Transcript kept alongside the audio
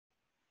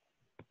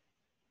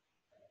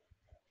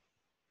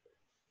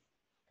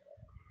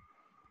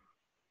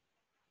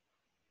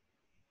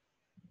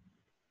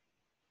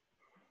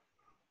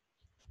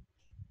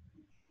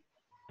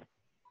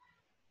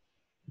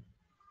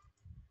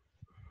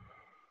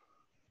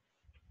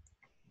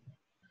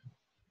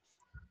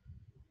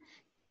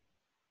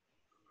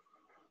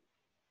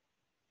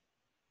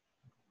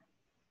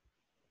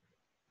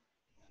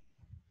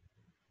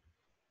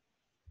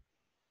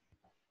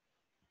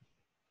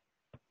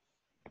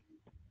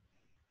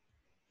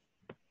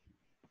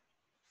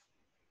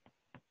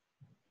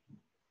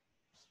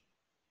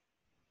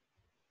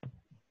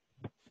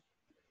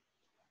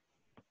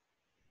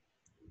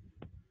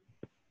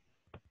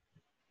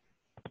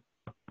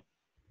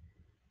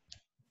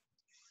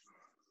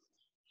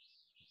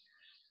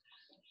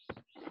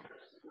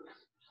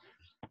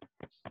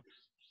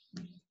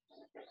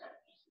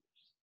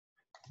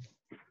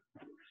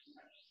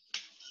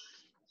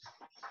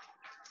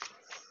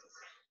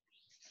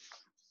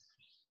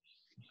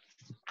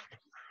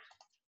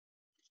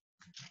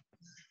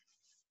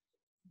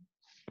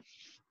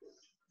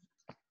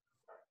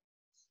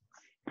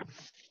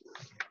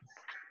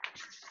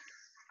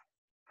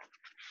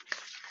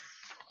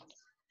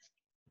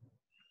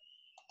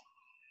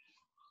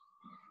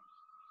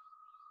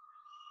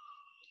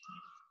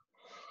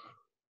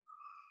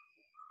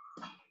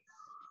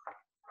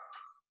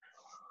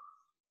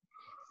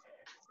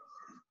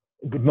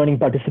Good morning,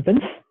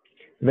 participants.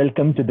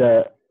 Welcome to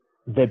the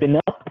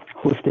webinar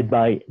hosted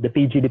by the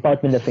PG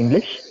Department of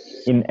English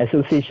in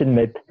association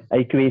with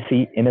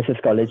IQAC N.S.S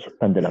College,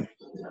 Pandalam.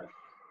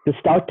 To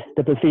start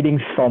the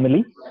proceedings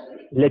formally,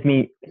 let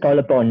me call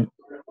upon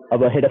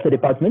our head of the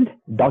department,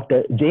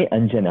 Dr. J.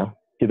 Anjana,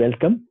 to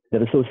welcome the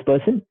resource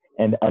person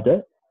and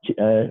other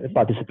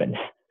participants.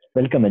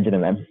 Welcome, Anjana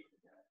ma'am.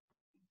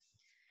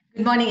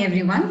 Good morning,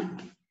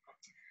 everyone.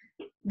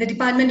 The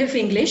Department of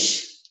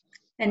English,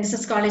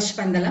 N.S.S College,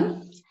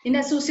 Pandalam, in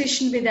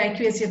association with the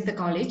IQAC of the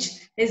college,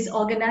 is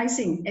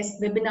organizing a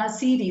webinar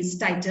series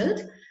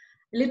titled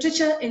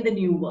Literature in the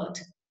New World.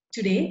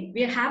 Today,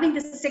 we are having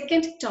the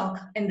second talk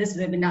in this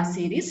webinar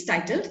series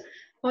titled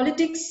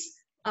Politics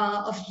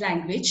of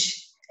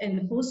Language in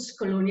the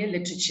Post-Colonial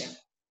Literature.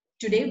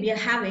 Today, we are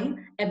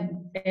having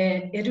an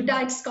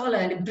erudite scholar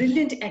and a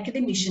brilliant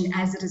academician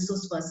as a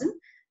resource person,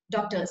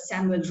 Dr.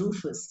 Samuel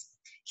Rufus.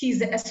 He is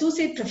the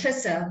associate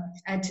professor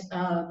at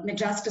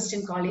Madras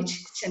Christian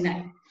College,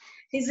 Chennai.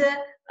 He's a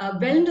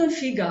well-known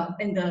figure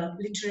in the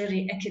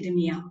literary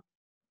academia.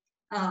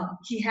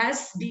 He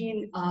has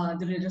been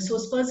the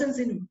resource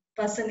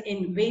person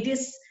in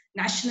various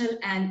national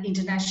and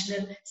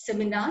international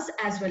seminars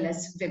as well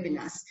as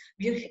webinars.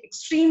 We are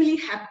extremely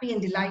happy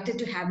and delighted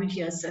to have you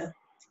here, sir,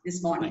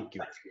 this morning. Thank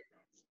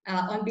you.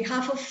 On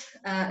behalf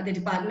of the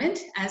department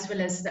as well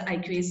as the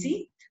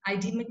IQAC, I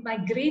deem it my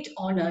great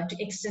honor to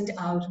extend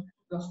our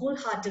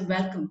wholehearted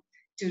welcome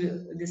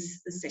to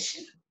this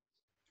session.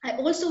 I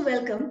also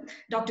welcome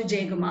Dr.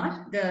 Jay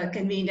Kumar, the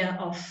convener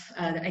of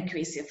the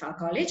IQAC of our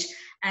college,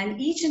 and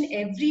each and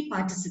every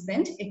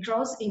participant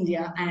across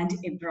India and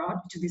abroad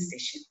to this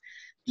session.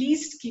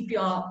 Please keep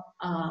your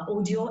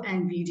audio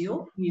and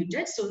video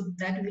muted so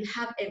that we'll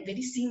have a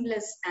very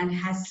seamless and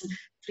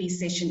hassle-free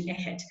session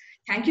ahead.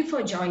 Thank you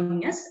for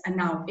joining us, and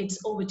now it's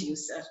over to you,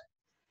 sir.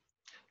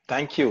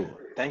 Thank you.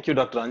 Thank you,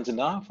 Dr.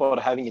 Anjana, for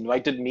having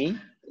invited me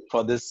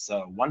for this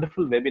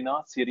wonderful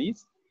webinar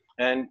series,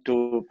 and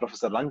to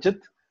Professor Ranjit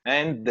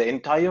and the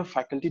entire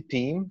faculty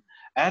team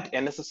at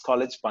N.S.S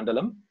College,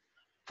 Pandalam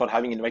for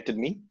having invited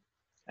me.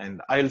 And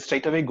I'll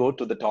straight away go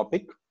to the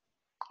topic.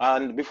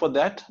 And before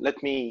that,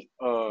 let me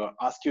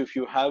ask you if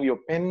you have your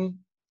pen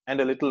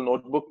and a little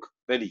notebook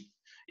ready.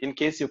 In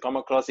case you come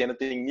across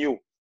anything new,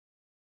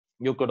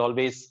 you could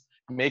always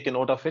make a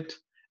note of it,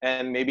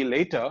 and maybe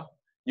later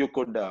you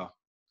could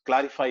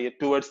clarify it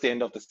towards the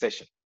end of the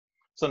session.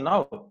 So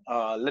now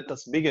let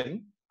us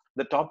begin.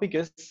 The topic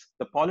is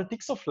the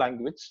politics of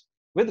language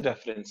with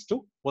reference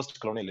to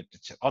post-colonial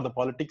literature, or the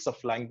politics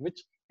of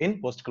language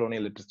in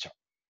post-colonial literature.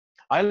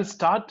 I'll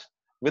start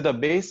with a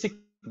basic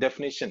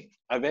definition,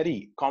 a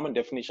very common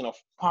definition of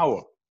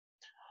power.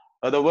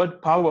 The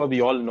word power,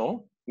 we all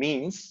know,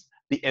 means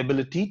the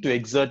ability to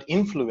exert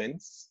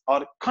influence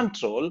or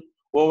control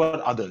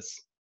over others,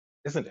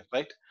 isn't it,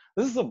 right?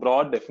 This is a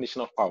broad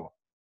definition of power.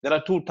 There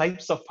are two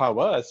types of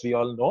power, as we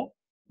all know.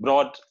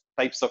 Broad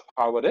types of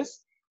power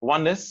is,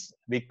 one is,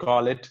 we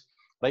call it,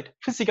 right,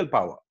 physical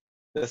power.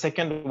 The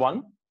second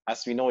one,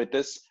 as we know, it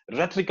is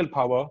rhetorical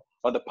power,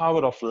 or the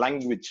power of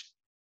language.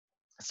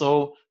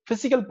 So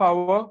physical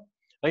power,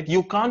 right,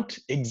 you can't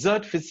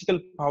exert physical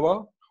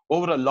power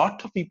over a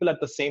lot of people at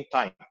the same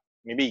time.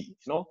 Maybe,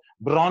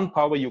 brawn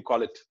power, you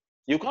call it.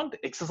 You can't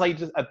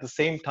exercise it at the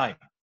same time.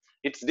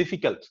 It's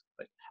difficult,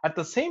 right? At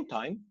the same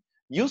time,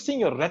 using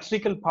your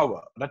rhetorical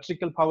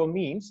power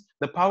means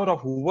the power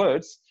of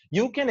words.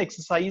 You can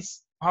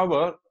exercise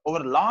power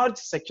over large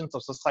sections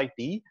of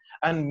society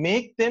and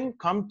make them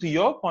come to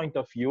your point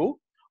of view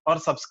or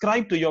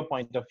subscribe to your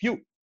point of view.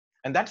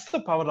 And that's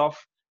the power of,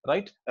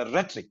 right,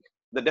 rhetoric.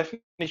 The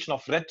definition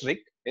of rhetoric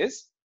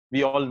is,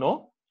 we all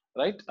know,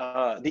 right,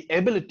 the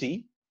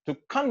ability to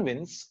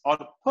convince or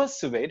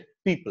persuade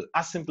people,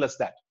 as simple as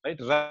that, right?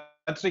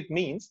 Rhetoric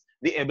means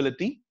the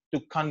ability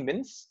to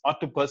convince or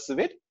to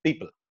persuade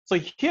people. So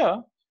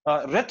here,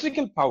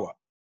 rhetorical power.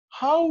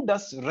 How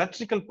does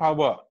rhetorical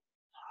power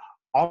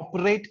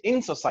operate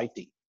in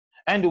society,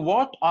 and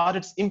what are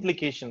its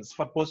implications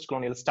for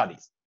post-colonial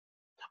studies?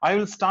 I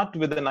will start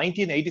with the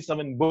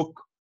 1987 book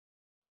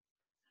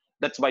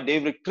that's by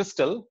David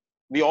Crystal.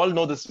 We all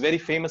know this very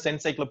famous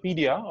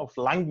encyclopedia of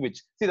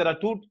language. See, there are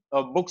two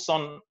books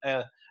on,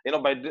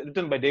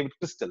 written by David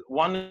Crystal.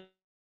 One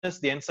is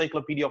the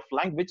Encyclopedia of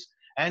Language,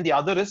 and the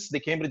other is the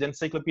Cambridge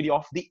Encyclopedia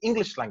of the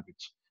English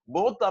Language.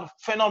 Both are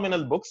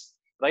phenomenal books,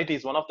 right?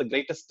 He's one of the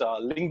greatest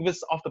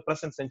linguists of the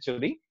present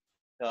century.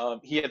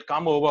 He had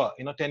come over,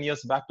 10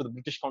 years back to the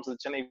British Council of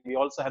Chennai. We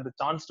also had the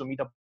chance to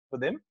meet up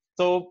with him.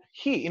 So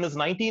he, in his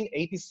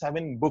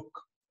 1987 book,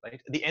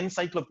 right, the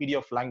Encyclopedia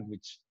of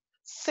Language,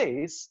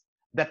 says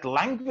that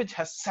language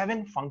has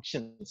 7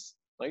 functions,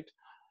 right?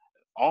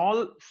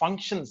 All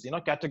functions,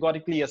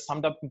 categorically are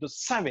summed up into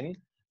seven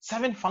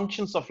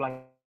functions of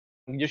language.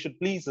 You should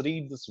please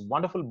read this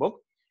wonderful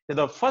book.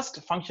 The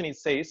first function, he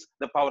says,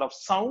 the power of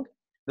sound.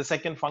 The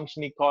second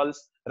function he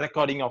calls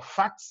recording of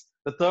facts.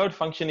 The third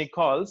function he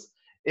calls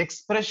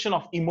expression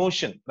of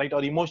emotion, right,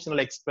 or emotional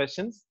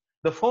expressions.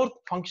 The fourth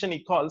function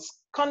he calls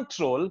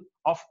control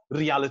of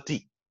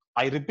reality.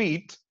 I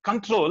repeat,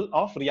 control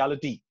of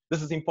reality.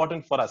 This is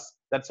important for us.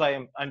 That's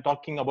why I'm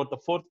talking about the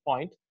fourth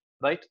point,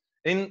 right?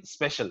 In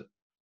special.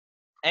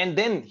 And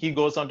then he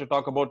goes on to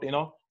talk about,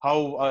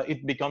 how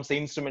it becomes an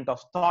instrument of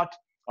thought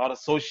or a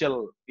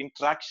social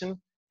interaction.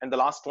 And the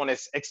last one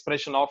is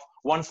expression of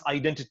one's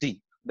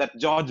identity, that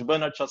George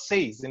Bernard Shaw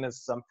says in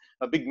his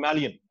a Big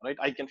Malleon, right?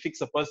 I can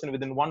fix a person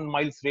within 1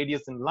 mile's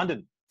radius in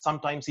London,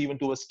 sometimes even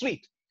to a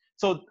street.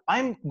 So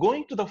I'm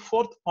going to the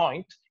fourth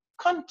point,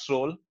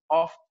 control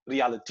of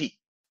reality.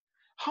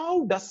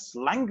 How does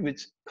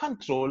language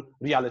control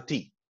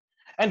reality?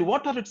 And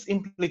what are its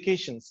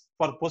implications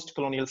for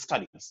post-colonial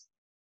studies?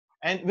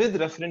 And with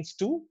reference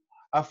to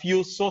a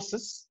few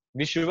sources,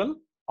 visual,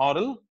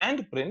 oral,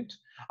 and print,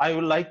 I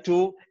would like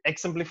to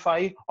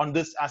exemplify on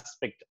this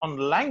aspect, on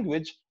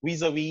language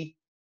vis-a-vis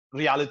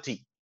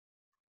reality.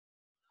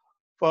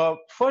 For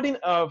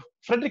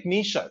Friedrich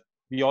Nietzsche,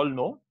 we all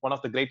know, one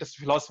of the greatest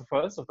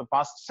philosophers of the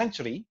past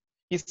century,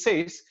 he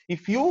says,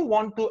 if you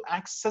want to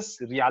access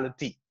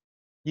reality,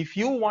 if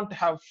you want to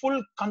have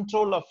full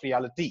control of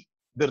reality,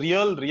 the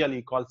real,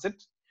 he calls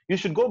it, you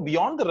should go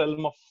beyond the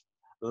realm of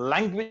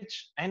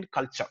language and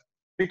culture,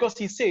 because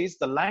he says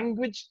the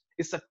language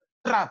is a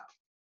trap.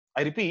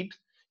 I repeat,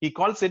 he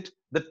calls it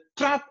the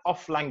trap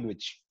of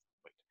language.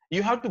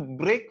 You have to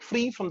break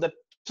free from the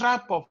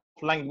trap of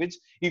language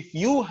if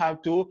you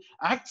have to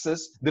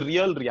access the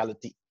real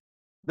reality.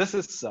 This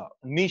is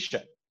Nietzsche.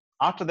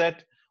 After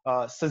that,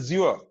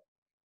 Saussure,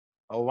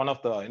 one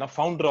of the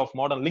founder of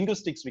modern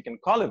linguistics, we can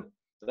call him,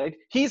 right?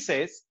 He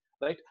says,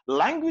 right,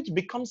 language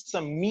becomes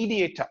a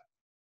mediator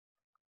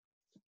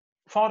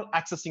for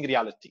accessing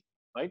reality,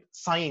 right?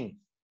 Sign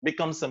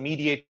becomes a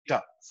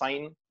mediator.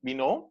 Sign, we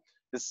know,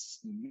 is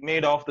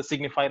made of the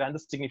signifier and the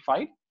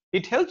signified.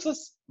 It helps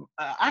us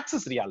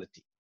access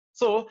reality.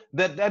 So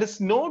that there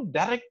is no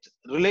direct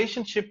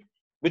relationship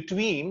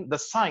between the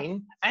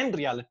sign and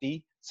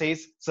reality,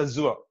 says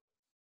Saussure.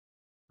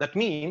 That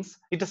means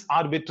it is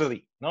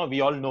arbitrary. No,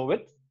 we all know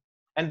it.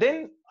 And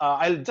then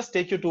I'll just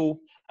take you to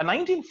a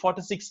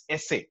 1946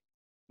 essay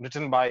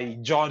written by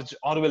George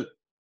Orwell.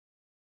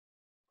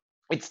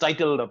 It's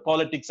titled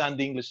Politics and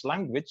the English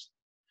Language.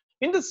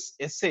 In this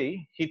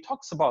essay, he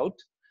talks about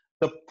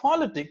the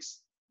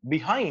politics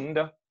behind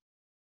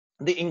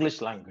the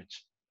English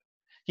language.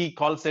 He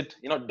calls it,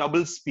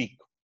 double speak.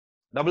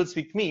 Double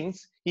speak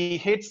means he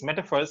hates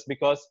metaphors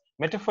because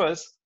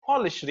metaphors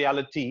polish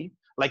reality.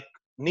 Like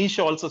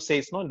Nietzsche also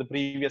says, in the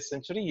previous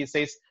century, he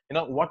says,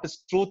 what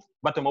is truth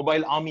but a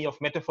mobile army of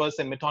metaphors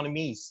and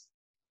metonymies?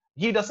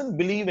 He doesn't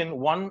believe in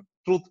one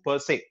truth per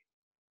se.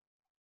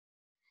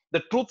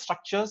 The truth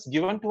structures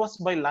given to us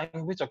by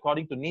language,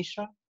 according to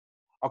Nietzsche,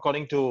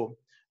 according to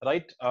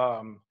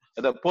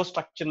the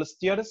post-structuralist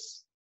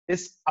theorists,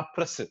 is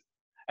oppressive.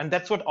 And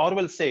that's what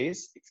Orwell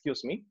says,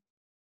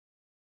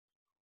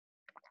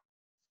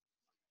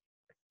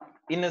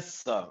 in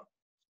his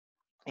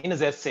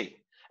essay.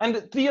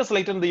 And 3 years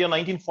later, in the year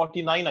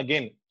 1949,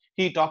 again,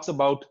 he talks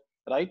about,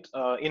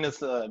 in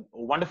his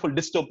wonderful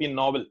dystopian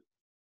novel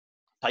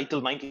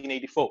titled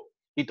 1984,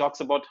 he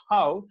talks about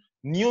how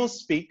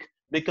newspeak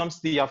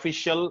becomes the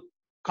official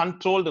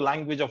controlled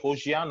language of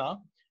Oceania,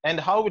 and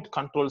how it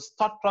controls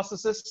thought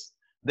processes,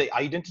 the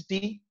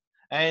identity,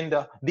 and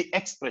the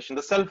expression,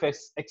 the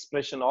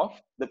self-expression of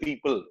the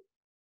people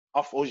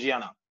of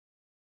Oceania.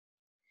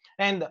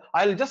 And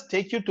I'll just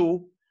take you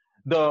to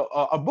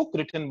a book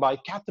written by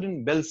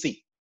Catherine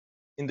Belsey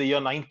in the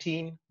year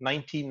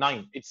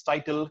 1999. It's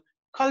titled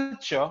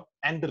Culture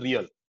and the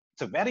Real.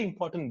 It's a very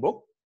important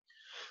book.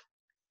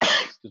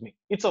 Excuse me.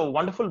 It's a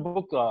wonderful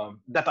book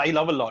that I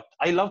love a lot.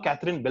 I love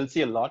Catherine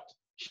Belsey a lot.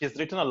 She has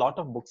written a lot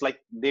of books, like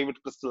David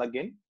Crystal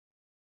again.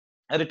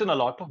 I've written a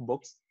lot of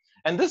books.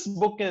 And this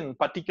book in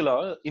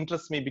particular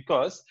interests me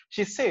because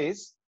she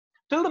says,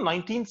 till the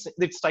 19th,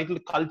 it's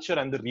titled Culture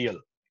and the Real.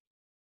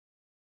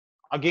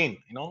 Again,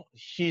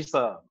 she's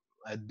a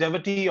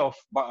devotee of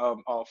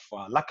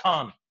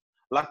Lacan.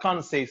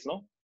 Lacan says,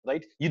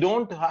 you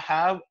don't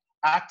have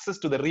access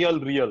to the real,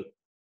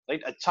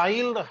 right? A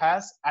child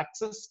has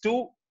access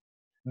to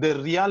the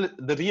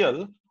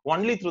real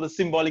only through the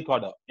symbolic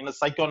order. In a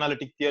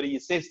psychoanalytic theory, he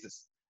says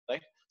this,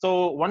 right?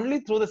 So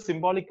only through the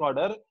symbolic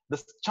order, the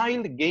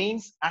child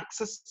gains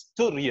access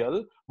to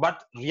real,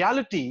 but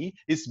reality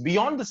is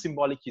beyond the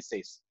symbolic, he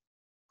says.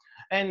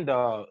 And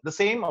the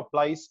same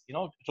applies,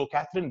 to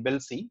Catherine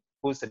Belsey,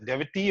 who is a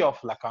devotee of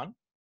Lacan.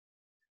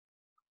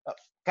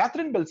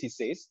 Catherine Belsey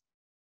says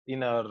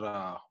in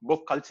her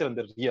book Culture and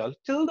the Real,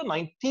 till the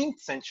 19th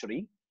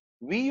century,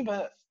 we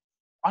were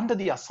under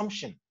the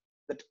assumption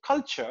that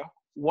culture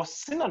was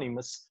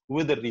synonymous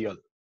with the real.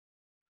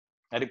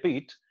 I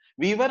repeat,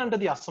 we were under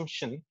the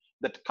assumption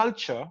that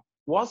culture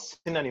was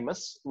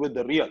synonymous with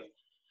the real.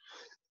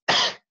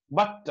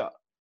 But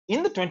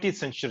in the 20th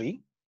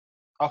century,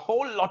 a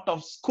whole lot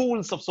of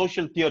schools of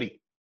social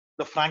theory,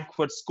 the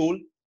Frankfurt School,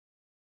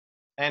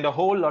 and a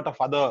whole lot of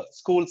other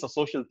schools of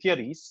social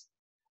theories,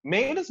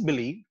 made us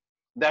believe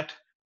that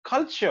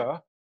culture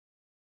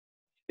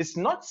is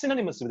not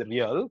synonymous with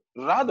real.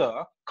 Rather,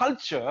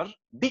 culture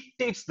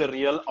dictates the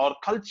real, or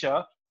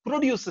culture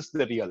produces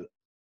the real.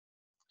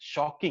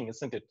 Shocking,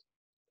 isn't it?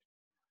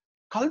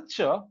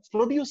 Culture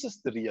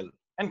produces the real.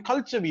 And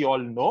culture, we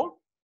all know,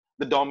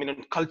 the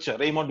dominant culture.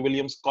 Raymond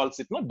Williams calls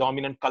it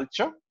dominant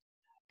culture,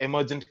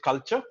 emergent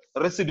culture,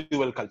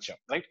 residual culture,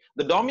 right?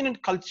 The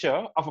dominant culture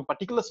of a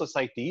particular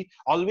society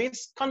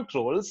always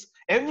controls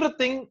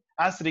everything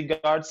as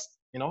regards,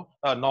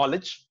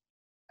 knowledge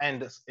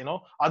and,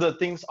 other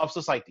things of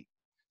society.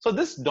 So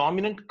this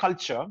dominant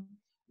culture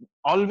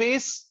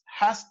always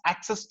has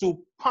access to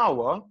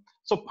power.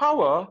 So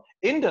power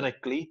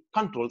indirectly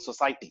controls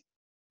society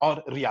or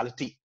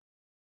reality.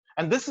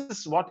 And this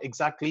is what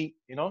exactly,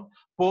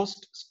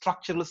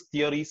 post-structuralist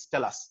theories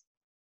tell us.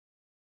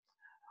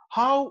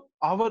 How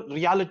our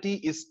reality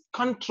is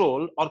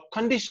controlled or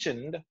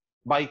conditioned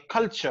by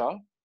culture.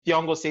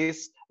 Thiongo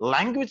says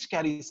language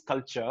carries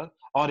culture,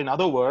 or in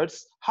other words,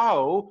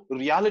 how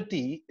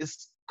reality is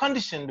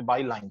conditioned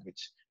by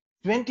language.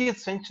 20th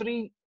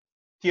century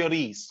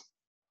theories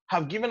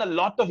have given a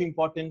lot of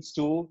importance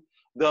to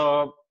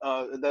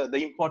the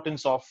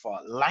importance of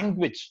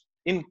language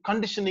in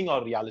conditioning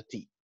our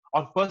reality,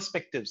 or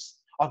perspectives,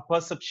 or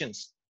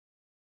perceptions.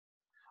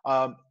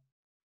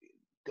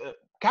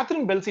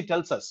 Catherine Belsey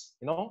tells us,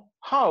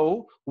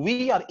 how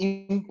we are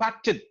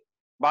impacted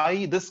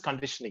by this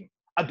conditioning.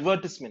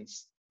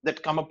 Advertisements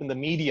that come up in the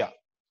media,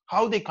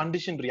 how they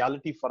condition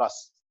reality for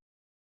us,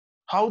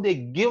 how they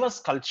give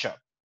us culture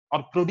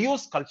or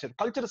produce culture.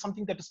 Culture is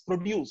something that is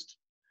produced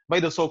by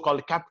the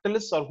so-called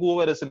capitalists or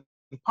whoever is in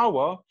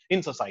power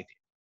in society.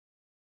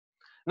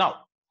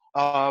 Now,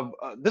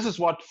 this is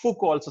what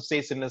Foucault also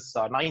says in his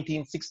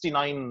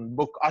 1969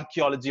 book,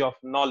 Archaeology of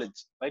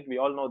Knowledge, right? We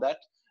all know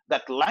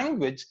that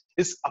language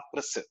is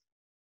oppressive.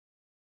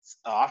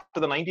 After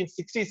the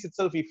 1960s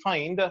itself, we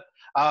find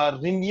a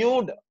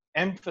renewed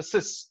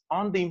emphasis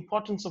on the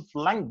importance of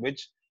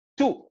language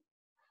to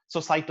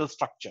societal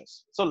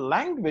structures. So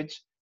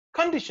language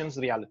conditions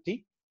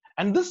reality,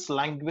 and this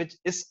language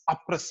is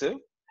oppressive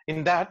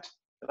in that,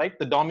 right,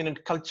 the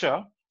dominant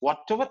culture,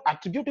 whatever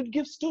attribute it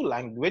gives to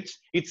language,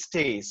 it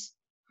stays.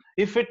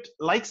 If it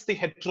likes the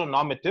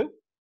heteronormative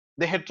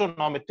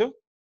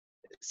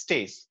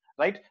stays,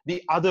 right?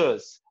 The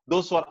others,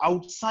 those who are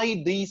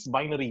outside these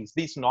binaries,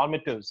 these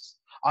normatives,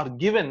 are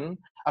given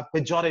a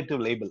pejorative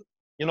label.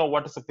 You know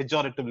what is a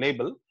pejorative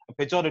label? A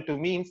pejorative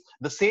means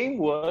the same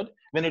word,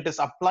 when it is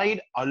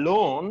applied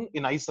alone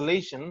in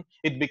isolation,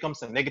 it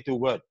becomes a negative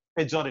word,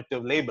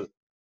 pejorative label.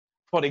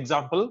 For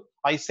example,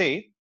 I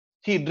say,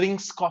 he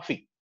drinks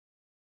coffee.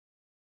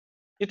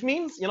 It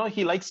means,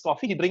 he likes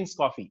coffee, he drinks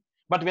coffee.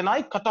 But when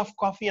I cut off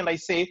coffee and I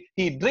say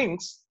he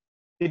drinks,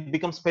 it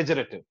becomes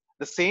pejorative.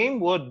 The same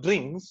word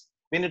drinks,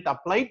 when it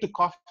applied to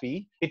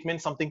coffee, it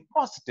means something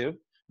positive.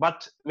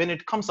 But when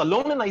it comes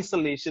alone in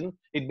isolation,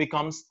 it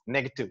becomes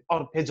negative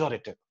or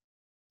pejorative.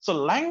 So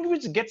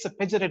language gets a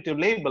pejorative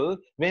label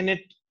when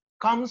it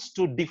comes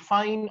to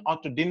define or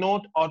to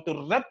denote or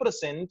to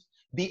represent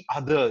the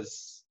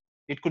others.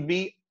 It could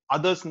be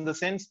others in the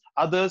sense,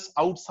 others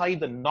outside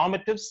the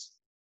normatives,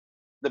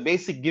 the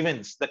basic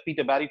givens that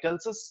Peter Barry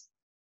tells us.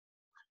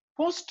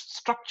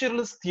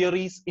 Post-structuralist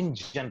theories in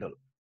general,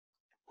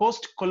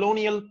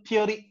 post-colonial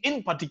theory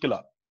in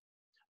particular,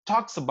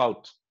 talks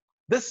about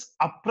this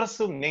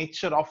oppressive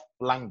nature of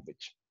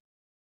language.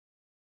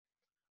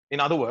 In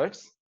other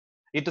words,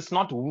 it is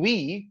not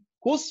we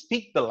who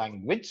speak the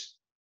language,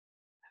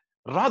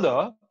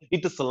 rather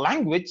it is the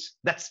language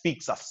that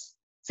speaks us.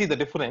 See the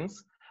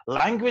difference?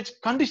 Language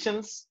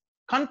conditions,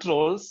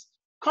 controls,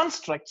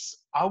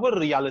 constructs our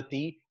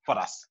reality for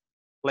us,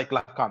 like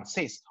Lacan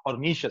says, or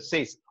Nietzsche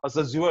says, or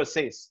Saussure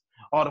says,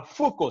 or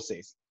Foucault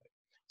says.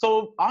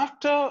 So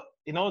after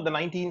the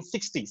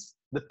 1960s,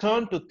 the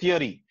turn to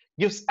theory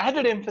gives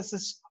added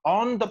emphasis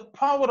on the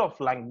power of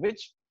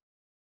language.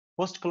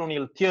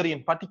 Postcolonial theory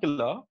in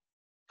particular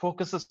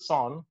focuses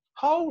on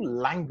how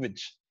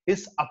language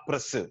is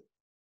oppressive.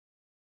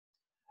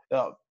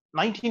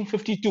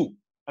 1952,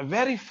 a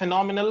very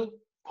phenomenal,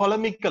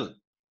 polemical,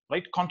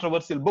 right,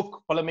 controversial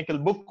book, polemical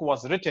book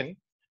was written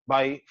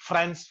by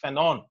Frantz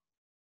Fanon.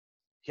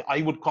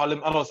 I would call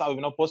him,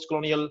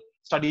 post-colonial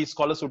studies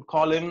scholars would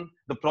call him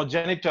the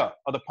progenitor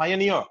or the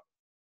pioneer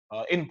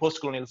in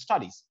post-colonial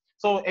studies.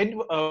 So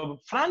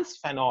Frantz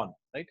Fanon,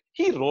 right,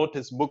 he wrote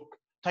his book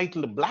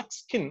titled Black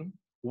Skin,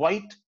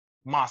 White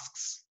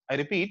Masks. I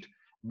repeat,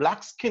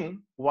 Black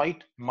Skin,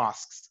 White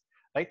Masks,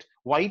 right?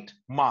 White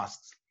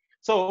masks.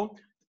 So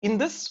in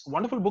this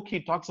wonderful book,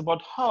 he talks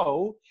about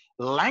how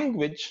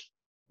language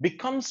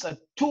becomes a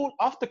tool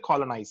of the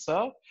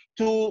colonizer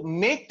to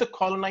make the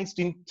colonized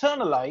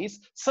internalize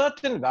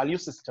certain value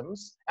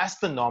systems as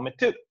the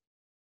normative.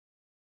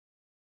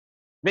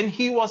 When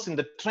he was in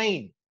the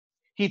train,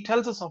 he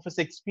tells us of his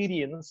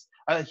experience,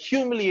 a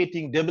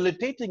humiliating,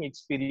 debilitating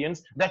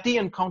experience that he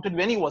encountered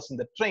when he was in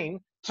the train,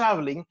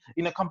 traveling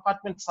in a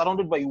compartment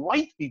surrounded by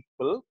white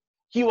people.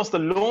 He was the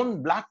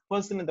lone black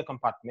person in the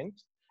compartment.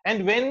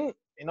 And when,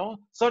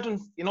 certain,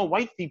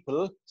 white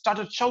people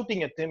started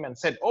shouting at him and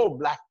said, "Oh,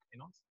 black,"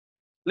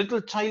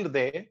 little child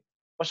there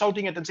was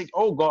shouting at and saying,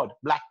 "Oh God,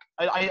 black!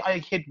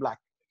 I hate black."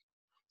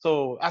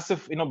 So as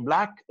if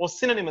black was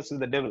synonymous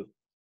with the devil.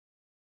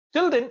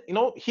 Till then,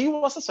 he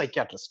was a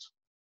psychiatrist.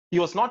 He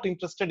was not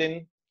interested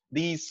in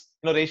these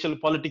racial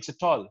politics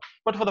at all.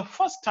 But for the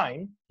first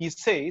time, he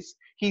says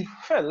he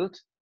felt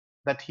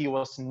that he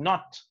was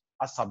not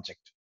a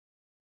subject.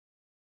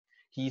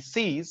 He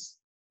sees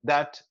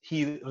that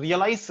he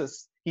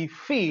realizes, he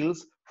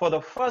feels for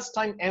the first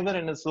time ever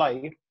in his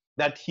life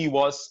that he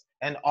was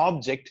an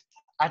object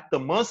at the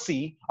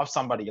mercy of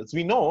somebody else.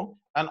 We know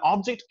an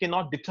object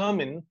cannot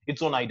determine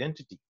its own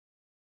identity.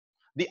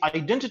 The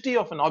identity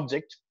of an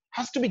object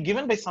has to be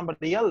given by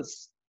somebody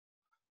else,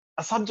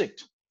 a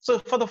subject. So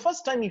for the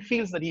first time, he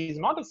feels that he is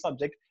not a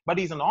subject, but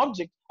he's an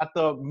object at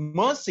the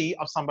mercy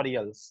of somebody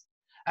else.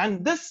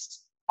 And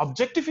this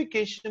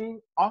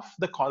objectification of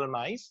the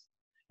colonized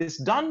is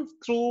done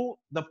through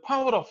the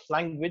power of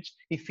language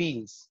he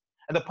feels,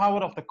 and the power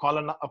of the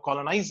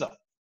colonizer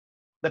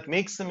that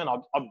makes him an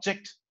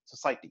object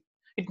society.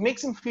 It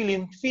makes him feel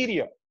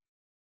inferior.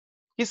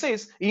 He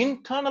says,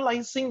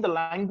 internalizing the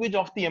language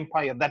of the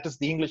empire, that is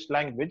the English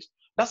language,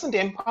 doesn't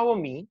empower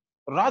me,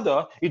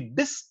 rather it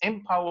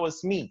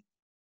disempowers me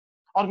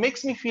or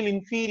makes me feel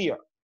inferior.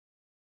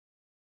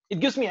 It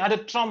gives me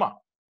added trauma.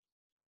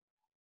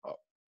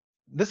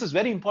 This is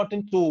very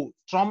important to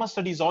trauma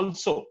studies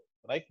also,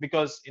 right?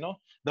 Because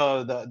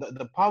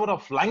the power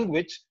of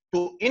language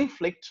to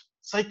inflict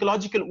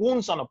psychological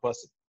wounds on a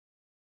person.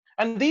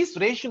 And these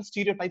racial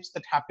stereotypes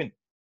that happen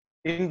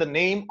in the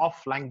name of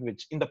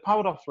language, in the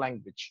power of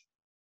language.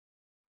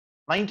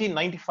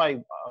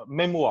 1995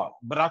 memoir,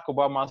 Barack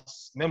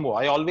Obama's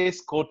memoir. I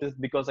always quote this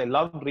because I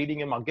love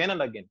reading him again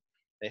and again.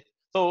 Right?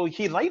 So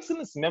he writes in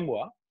his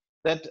memoir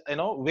that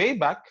way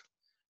back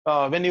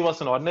when he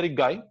was an ordinary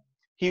guy,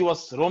 he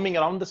was roaming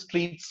around the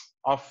streets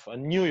of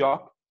New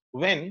York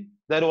when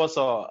there was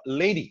a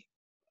lady,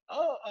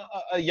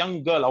 a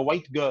young girl, a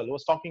white girl, who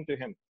was talking to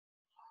him.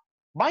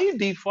 By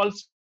default,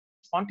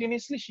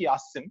 spontaneously, she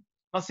asks him,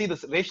 now see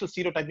this racial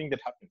stereotyping that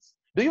happens.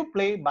 Do you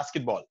play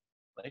basketball?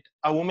 Right?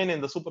 A woman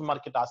in the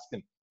supermarket asked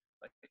him,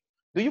 right?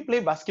 Do you play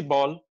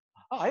basketball?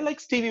 Oh, I like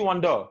Stevie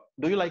Wonder.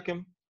 Do you like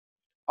him?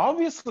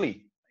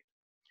 Obviously,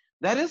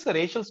 there is a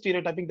racial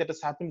stereotyping that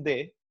has happened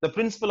there. The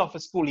principal of a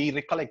school, he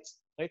recollects,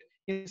 right?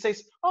 He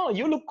says, oh,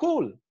 you look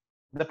cool.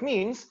 That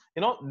means,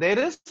 there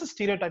is a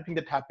stereotyping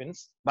that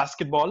happens.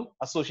 Basketball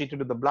associated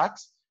with the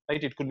blacks,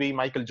 right? It could be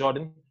Michael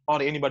Jordan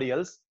or anybody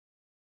else.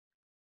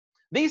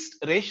 These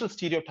racial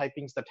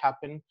stereotypings that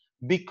happen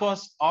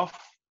because of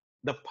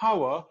the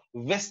power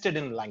vested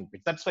in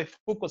language. That's why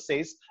Foucault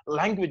says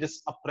language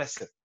is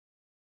oppressive.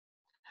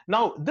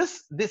 Now,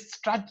 this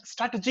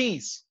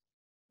strategies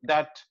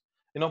that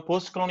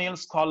post-colonial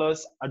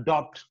scholars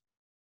adopt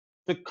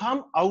to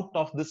come out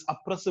of this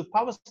oppressive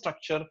power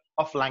structure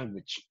of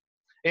language.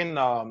 In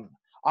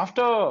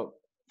after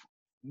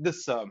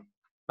this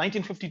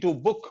 1952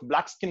 book,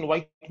 Black Skin,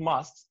 White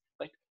Masks,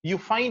 right, you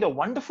find a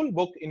wonderful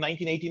book in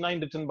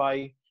 1989 written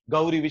by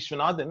Gauri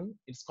Vishwanathan.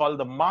 It's called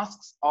The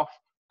Masks of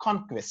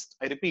Conquest.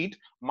 I repeat,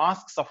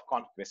 Masks of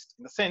Conquest.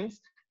 In the sense,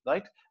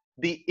 right,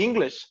 the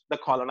English, the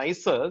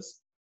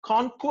colonizers,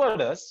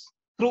 conquered us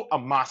through a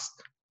mask.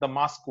 The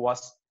mask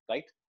was,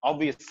 right,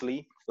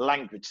 obviously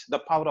language, the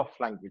power of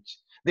language.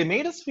 They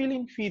made us feel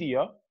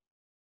inferior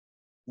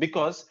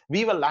because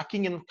we were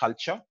lacking in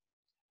culture,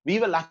 we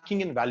were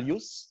lacking in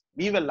values,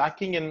 we were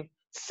lacking in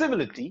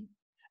civility,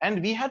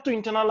 and we had to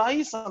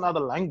internalize another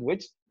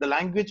language, the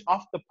language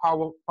of the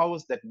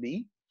powers that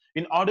be,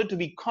 in order to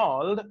be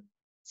called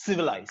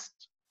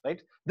civilized,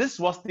 right? This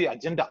was the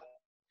agenda.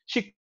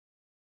 She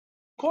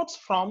quotes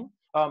from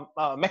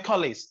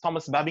Macaulay's,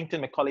 Thomas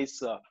Babington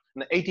Macaulay's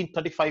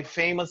 1835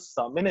 famous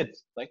minute,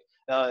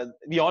 right?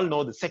 We all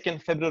know the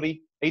 2nd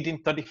February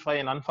 1835,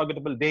 an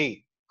unforgettable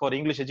day for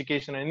English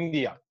education in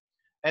India.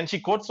 And she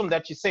quotes from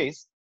that, she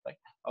says, right,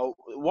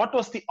 what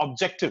was the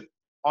objective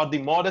or the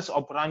modus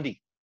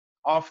operandi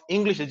of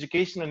English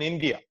education in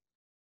India?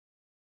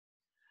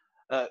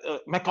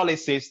 Macaulay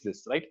says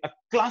this, right? A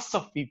class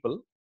of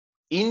people,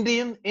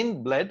 Indian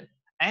in blood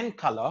and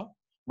color,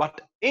 but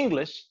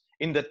English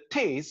in the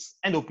tastes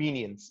and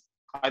opinions.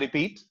 I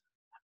repeat,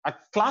 a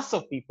class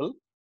of people,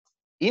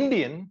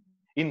 Indian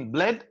in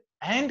blood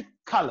and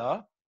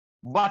color,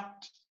 but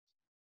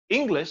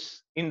English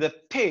in the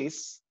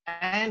tastes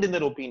and in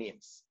their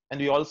opinions. And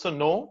we also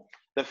know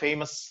the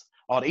famous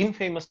or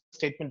infamous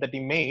statement that he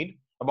made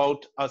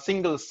about a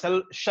single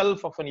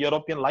shelf of an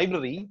European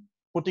library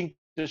putting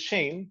to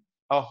shame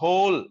a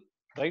whole,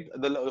 right,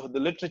 the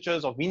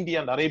literatures of India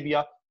and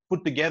Arabia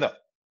put together.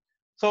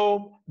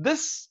 So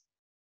this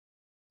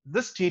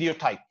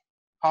stereotype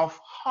of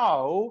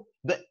how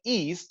the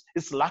East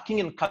is lacking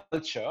in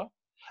culture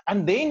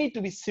and they need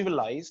to be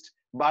civilized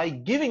by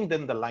giving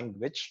them the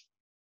language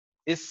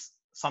is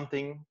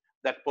something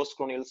that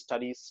post-colonial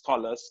studies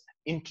scholars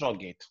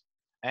interrogate.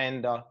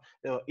 And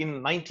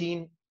in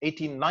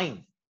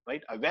 1989,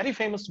 right, a very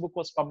famous book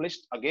was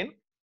published again,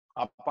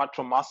 apart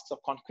from Masks of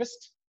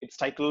Conquest. It's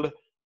titled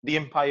The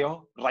Empire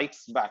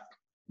Writes Back.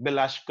 Bill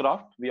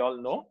Ashcroft, we all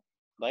know,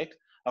 right?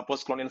 A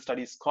postcolonial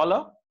studies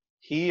scholar.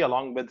 He,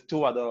 along with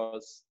two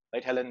others,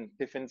 right, Helen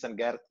Tiffins and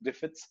Gareth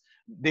Griffiths,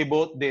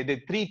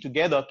 they three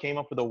together came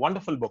up with a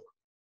wonderful book.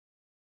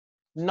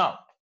 Now,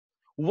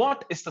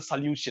 what is the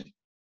solution?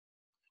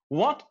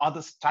 What are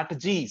the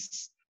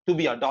strategies to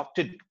be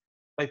adopted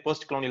by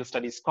postcolonial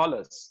studies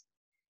scholars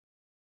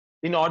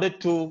in order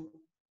to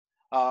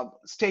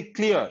stay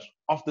clear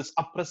of this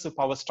oppressive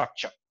power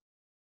structure?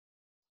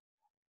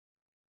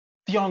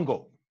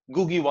 Thiong'o,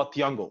 Ngugi wa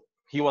Thiong'o,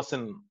 he was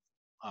in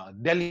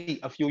Delhi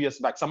a few years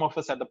back. Some of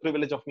us had the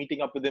privilege of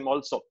meeting up with him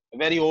also, a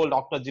very old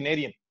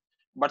octogenarian,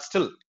 but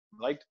still,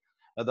 right?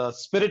 The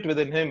spirit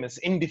within him is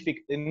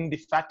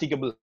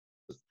indefatigable.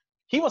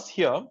 He was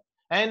here,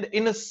 and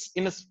in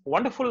his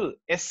wonderful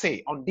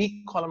essay on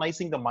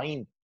decolonizing the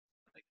mind,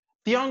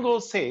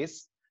 Thiong'o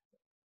says,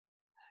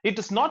 it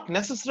is not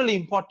necessarily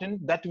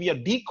important that we are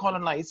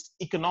decolonized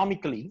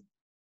economically.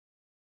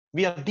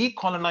 We are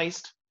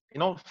decolonized,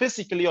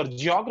 physically or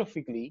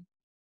geographically.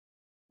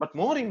 But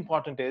more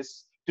important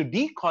is to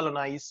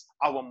decolonize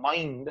our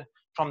mind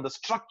from the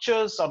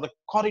structures or the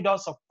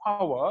corridors of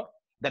power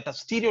that have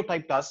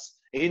stereotyped us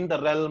in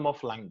the realm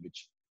of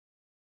language.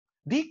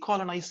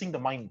 Decolonizing the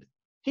mind.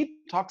 He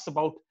talks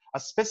about a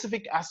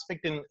specific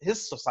aspect in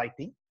his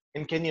society,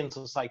 in Kenyan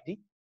society,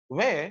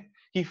 where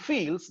he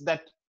feels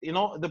that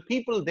the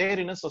people there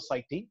in a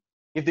society,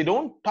 if they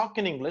don't talk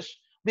in English,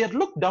 they are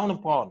looked down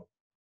upon,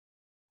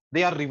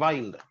 they are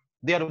reviled,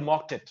 they are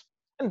mocked at.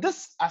 And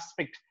this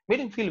aspect made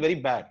him feel very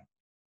bad.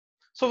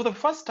 So for the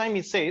first time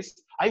he says,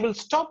 I will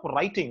stop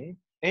writing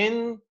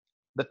in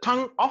the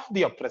tongue of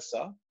the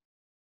oppressor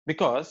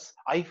because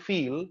I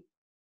feel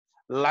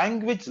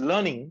language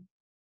learning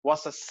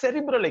was a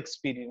cerebral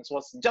experience,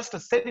 was just a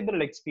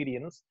cerebral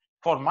experience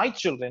for my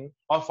children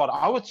or for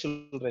our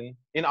children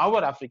in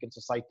our African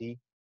society.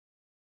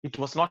 It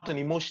was not an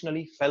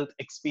emotionally felt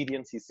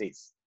experience, he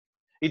says.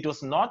 It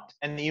was not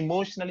an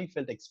emotionally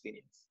felt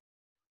experience.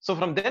 So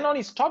from then on,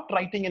 he stopped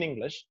writing in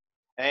English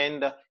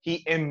and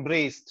he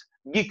embraced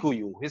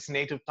Gikuyu, his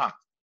native tongue.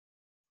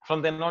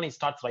 From then on, he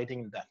starts writing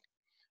in that,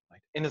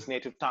 right, in his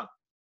native tongue.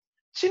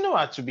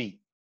 Chinua Achebe,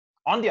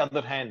 on the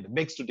other hand,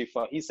 begs to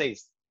differ. He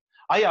says,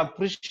 I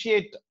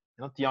appreciate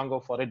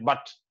Thiong'o for it,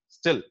 but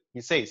still,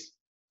 he says,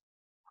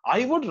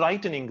 I would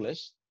write in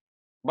English,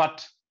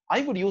 but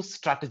I would use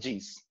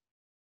strategies.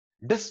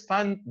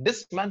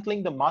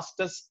 Dismantling the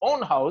master's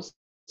own house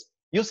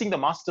using the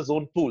master's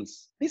own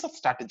tools. These are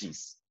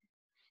strategies.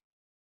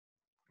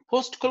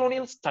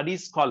 Postcolonial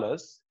studies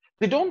scholars,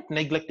 they don't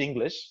neglect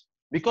English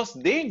because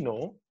they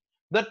know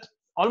that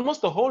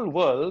almost the whole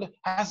world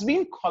has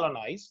been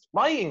colonized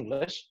by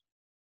English.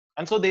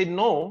 And so they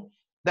know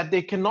that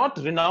they cannot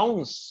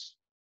renounce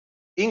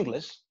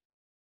English,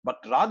 but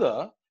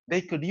rather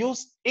they could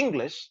use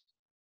English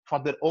for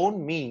their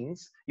own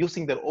means,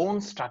 using their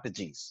own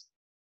strategies.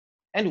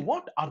 And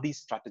what are these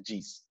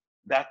strategies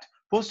that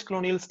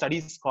postcolonial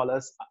studies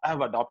scholars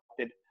have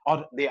adopted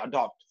or they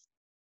adopt?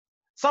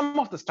 Some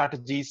of the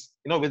strategies,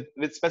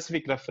 with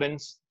specific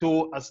reference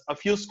to a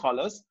few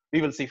scholars,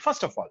 we will see.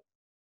 First of all,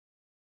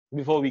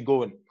 before we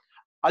go in,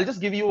 I'll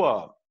just give you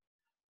a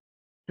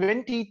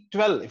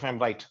 2012, if I'm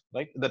right?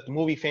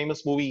 That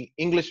famous movie,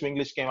 English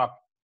Winglish came up,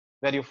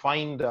 where you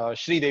find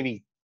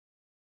Sridevi,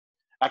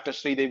 actor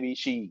Sridevi.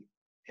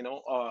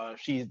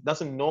 She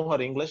doesn't know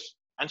her English,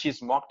 and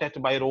she's mocked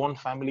at by her own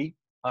family,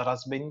 her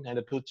husband and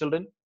her two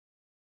children.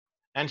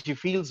 And she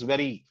feels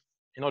very,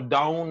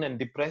 down and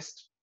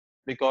depressed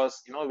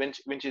because,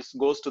 when she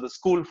goes to the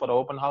school for an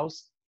open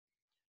house,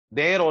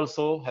 there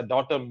also her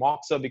daughter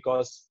mocks her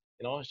because,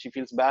 she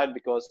feels bad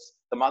because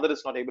the mother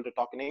is not able to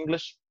talk in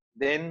English.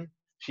 Then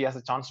she has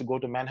a chance to go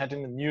to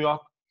Manhattan in New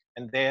York,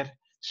 and there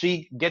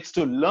she gets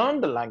to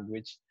learn the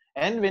language.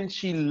 And when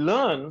she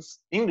learns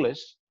English,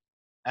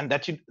 and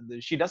that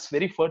she does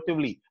very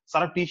furtively,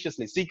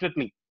 surreptitiously,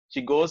 secretly,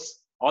 she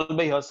goes all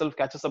by herself,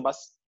 catches a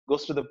bus,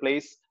 goes to the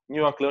place, New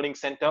York Learning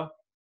Center,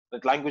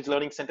 that language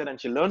learning center, and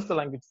she learns the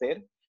language there.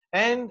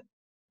 And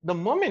the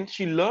moment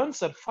she learns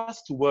her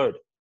first word,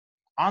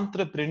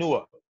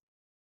 entrepreneur,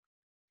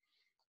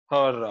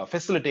 her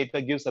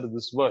facilitator gives her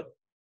this word.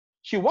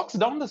 She walks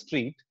down the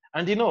street,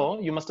 and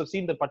you must have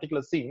seen the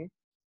particular scene,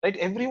 right?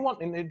 Everyone,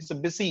 it's a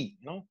busy,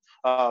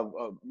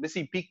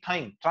 busy peak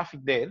time,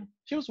 traffic there.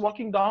 She was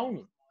walking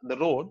down the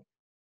road.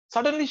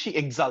 Suddenly she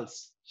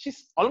exults.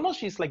 She's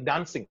like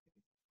dancing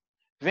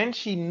when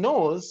she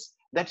knows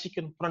that she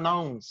can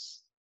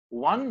pronounce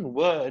one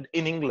word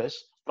in English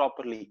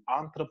properly,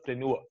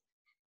 entrepreneur.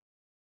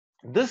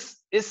 This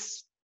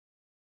is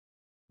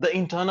the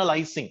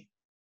internalizing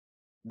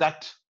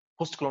that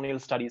postcolonial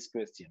studies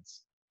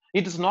questions.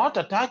 It is not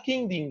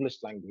attacking the English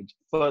language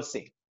per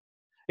se.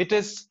 It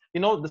is,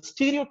 the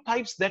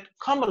stereotypes that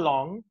come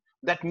along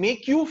that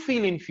make you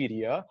feel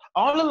inferior.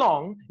 All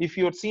along, if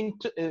you had seen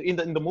in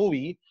the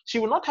movie, she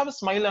will not have a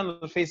smile on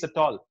her face at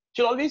all.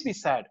 She'll always be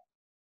sad,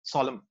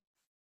 solemn.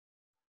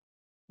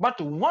 But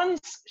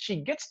once she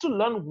gets to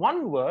learn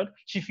one word,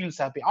 she feels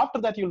happy. After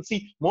that, you'll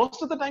see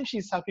most of the time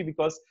she's happy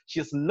because she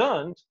has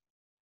learned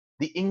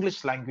the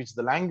English language,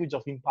 the language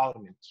of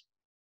empowerment.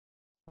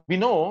 We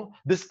know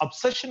this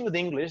obsession with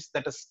English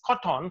that has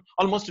caught on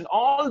almost in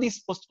all these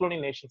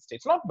post-colonial nation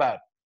states. Not bad.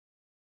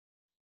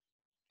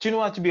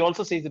 Chinua Achebe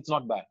also says it's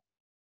not bad.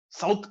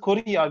 South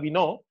Korea, we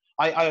know,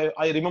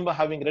 I remember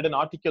having read an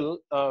article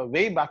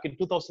way back in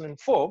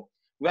 2004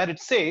 where it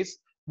says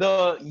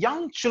the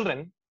young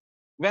children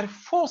were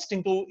forced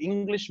into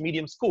English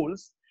medium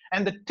schools,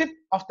 and the tip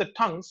of the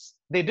tongues,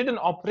 they did an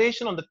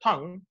operation on the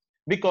tongue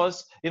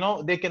because,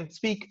 they can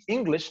speak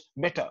English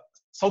better.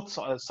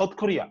 South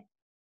Korea.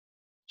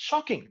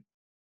 Shocking.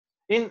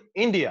 In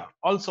India,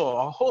 also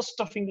a host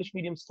of English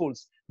medium schools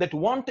that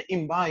want to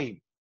imbibe,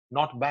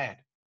 not bad.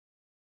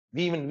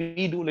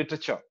 We do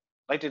literature,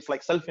 right? It's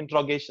like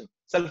self-interrogation,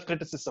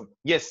 self-criticism.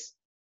 Yes.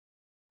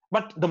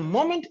 But the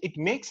moment it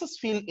makes us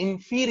feel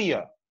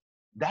inferior,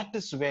 that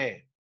is where,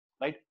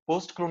 right,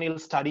 post-colonial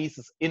studies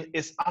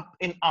is up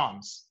in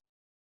arms.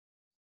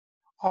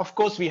 Of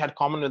course, we had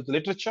Commonwealth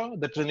literature,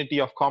 the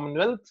Trinity of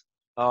Commonwealth,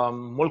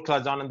 Mulk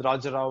Rajanand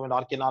Rajarao and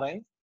R.K.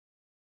 Narayan.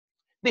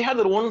 They had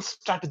their own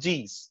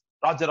strategies.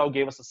 Rajarao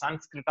gave us a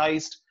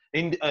Sanskritized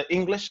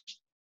English,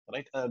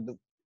 right?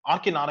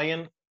 R.K.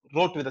 Narayan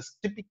wrote with a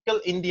typical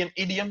Indian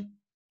idiom.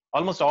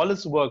 Almost all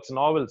his works,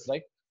 novels,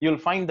 right? You'll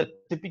find the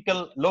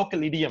typical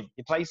local idiom.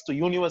 He tries to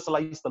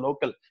universalize the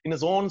local in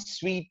his own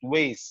sweet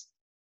ways.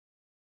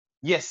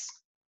 Yes,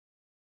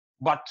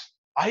 but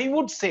I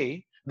would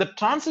say the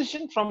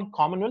transition from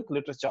Commonwealth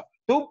literature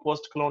to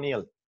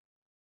post-colonial,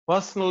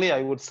 personally,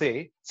 I would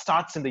say,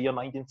 starts in the year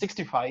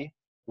 1965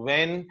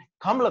 when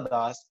Kamala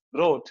Das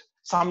wrote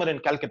Summer in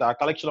Calcutta, a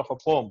collection of her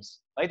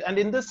poems, right? And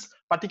in this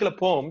particular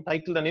poem,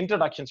 titled An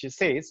Introduction, she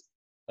says,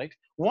 right,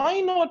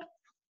 why not,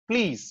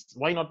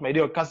 my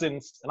dear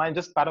cousins, and I'm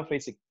just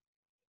paraphrasing,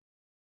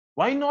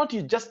 why not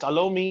you just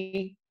allow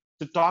me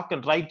to talk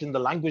and write in the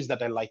language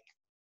that I like?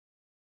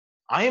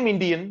 I am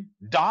Indian,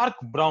 dark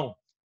brown.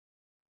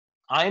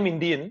 I'm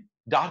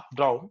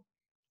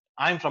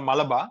from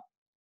Malabar.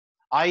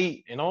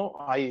 I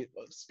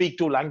speak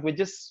 2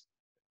 languages,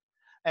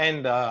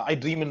 and I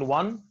dream in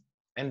one.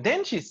 And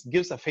then she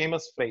gives a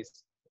famous phrase: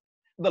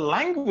 the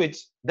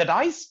language that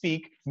I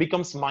speak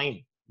becomes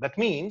mine. That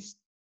means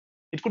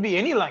it could be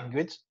any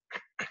language.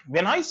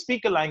 When I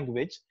speak a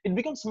language, it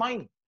becomes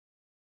mine.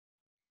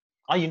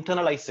 I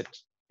internalize it.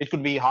 It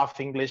could be half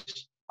English,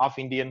 half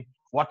Indian,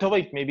 whatever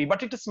it may be,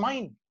 but it is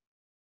mine.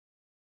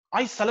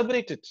 I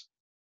celebrate it.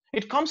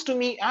 It comes to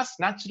me as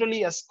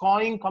naturally as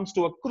cawing comes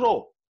to a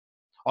crow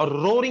or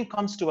roaring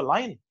comes to a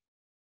lion.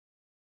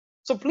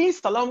 So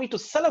please allow me to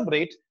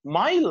celebrate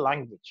my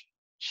language.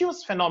 She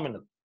was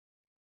phenomenal.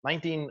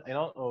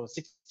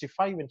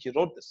 1965 when she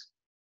wrote this.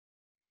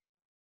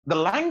 The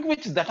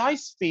language that I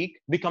speak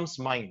becomes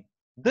mine.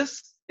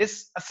 This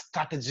is a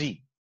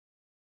strategy.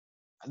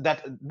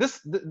 That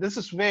this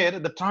is where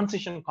the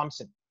transition comes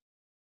in,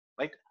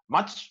 right?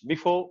 Much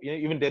before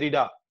even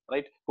Derrida,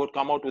 right, could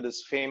come out with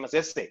his famous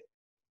essay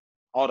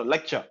or a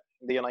lecture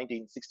in the year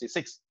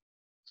 1966,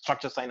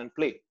 Structure, Sign and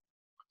Play.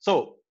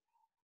 So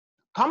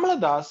Kamala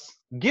Das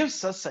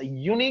gives us a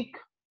unique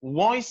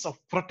voice of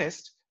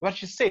protest where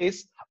she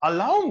says,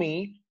 allow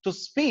me to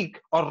speak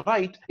or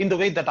write in the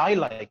way that I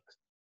like.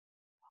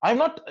 I'm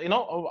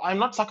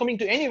not succumbing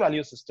to any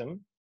value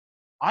system.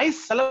 I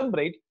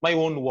celebrate my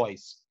own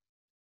voice.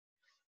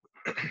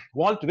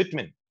 Walt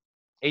Whitman,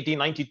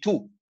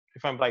 1892,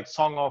 if I'm right,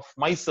 Song of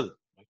Myself.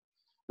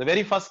 The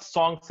very first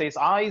song says,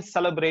 I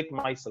celebrate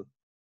myself.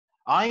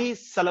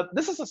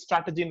 This is a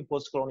strategy in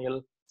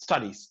post-colonial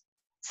studies.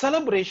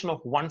 Celebration of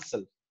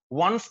oneself,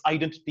 one's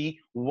identity,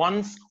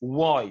 one's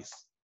voice.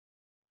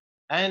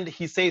 And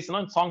he says,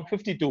 in Song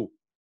 52,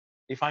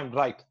 if I'm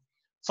right,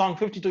 Song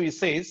 52, he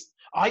says,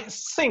 I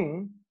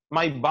sing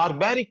my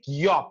barbaric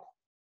yop.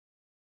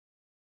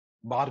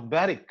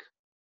 Barbaric.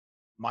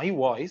 My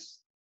voice,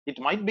 it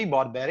might be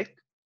barbaric.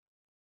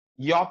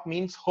 Yop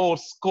means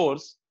hoarse,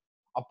 coarse,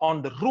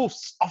 upon the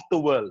roofs of the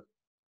world.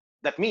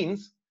 That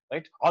means,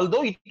 right,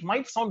 although it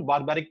might sound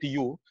barbaric to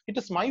you, it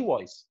is my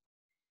voice.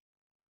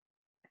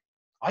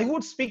 I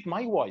would speak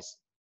my voice.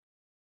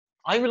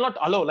 I will not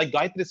allow, like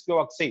Gayatri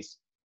Spivak says,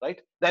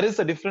 right, there is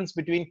a difference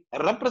between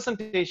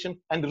representation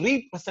and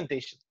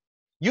representation.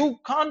 You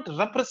can't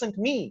represent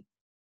me.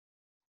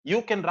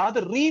 You can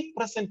rather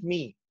represent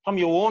me from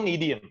your own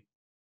idiom.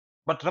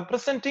 But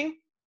representing,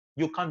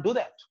 you can't do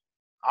that.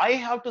 I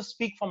have to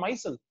speak for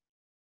myself.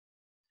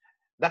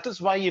 That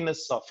is why in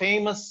his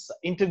famous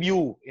interview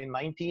in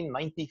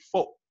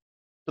 1994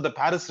 to the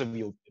Paris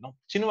Review,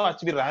 Chinua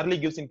Achebe rarely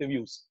gives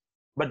interviews,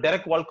 but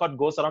Derek Walcott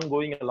goes around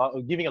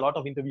giving a lot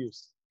of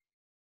interviews.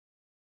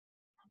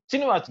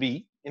 Chinua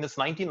Achebe, in his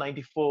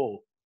 1994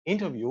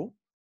 interview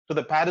to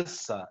the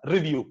Paris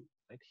Review,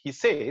 right, he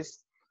says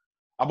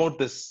about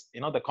this,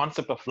 the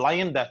concept of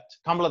lion that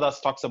Kamala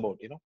Das talks about.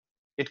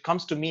 It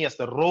comes to me as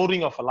the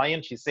roaring of a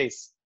lion, she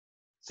says.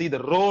 See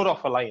the roar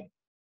of a lion.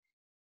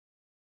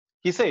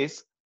 He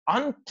says,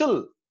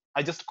 until,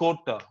 I just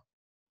quote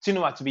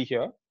Chinua Achebe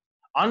here,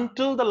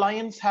 until the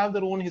lions have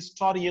their own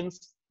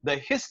historians, the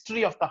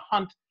history of the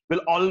hunt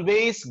will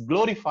always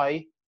glorify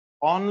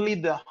only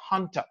the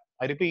hunter.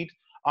 I repeat,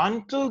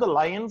 until the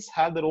lions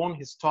have their own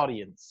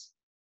historians.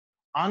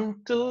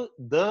 Until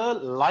the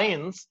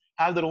lions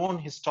have their own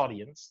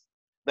historians,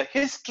 the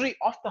history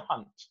of the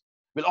hunt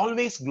will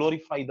always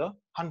glorify the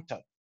hunter.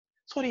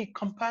 So he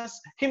compares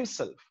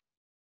himself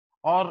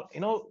or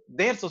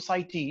their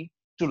society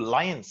to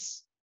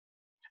lions.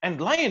 And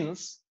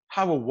lions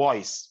have a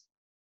voice.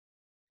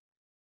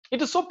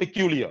 It is so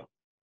peculiar.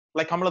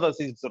 Like Kamalada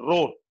says, it's a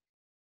roar.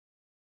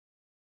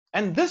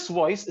 And this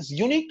voice is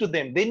unique to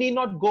them. They need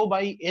not go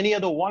by any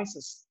other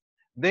voices.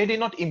 They did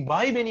not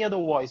imbibe any other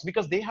voice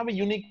because they have a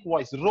unique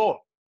voice, roar.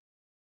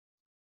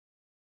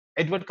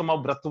 Edward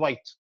Kamau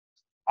Brathwaite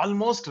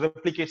almost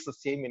replicates the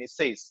same when he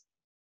says,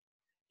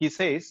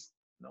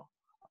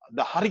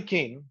 the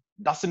hurricane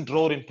doesn't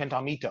roar in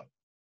pentameter.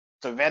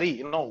 It's a very,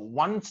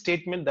 one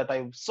statement that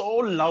I so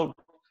loved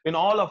in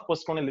all of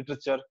postcolonial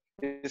literature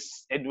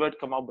is Edward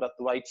Kamau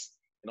Brathwaite's,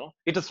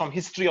 it is from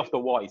History of the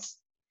Voice.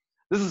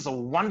 This is a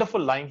wonderful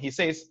line. He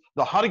says,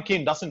 the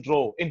hurricane doesn't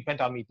roar in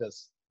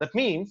pentameters. That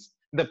means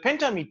the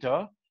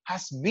pentameter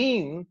has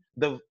been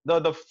the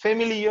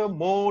familiar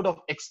mode of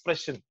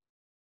expression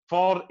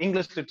for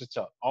English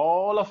literature.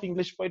 All of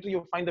English poetry,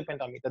 you find the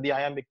pentameter, the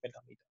iambic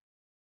pentameter.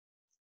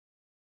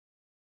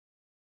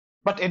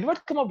 But Edward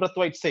Kamau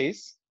Brathwaite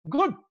says,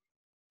 good,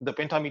 the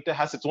pentameter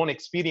has its own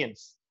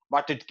experience,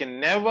 but it can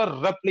never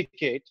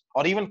replicate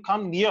or even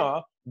come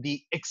near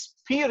the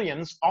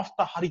experience of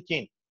the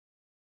hurricane.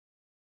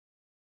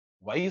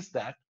 Why is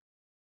that?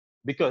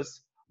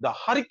 Because the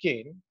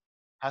hurricane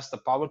has the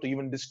power to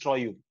even destroy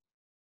you.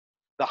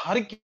 The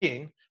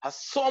hurricane has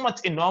so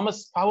much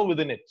enormous power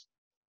within it.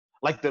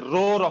 Like the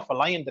roar of a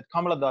lion that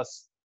Kamala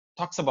Das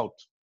talks about.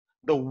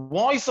 The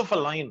voice of a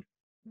lion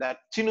that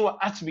Chinua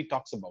Achebe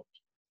talks about.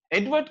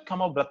 Edward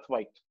Kamau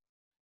Brathwaite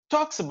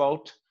talks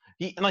about,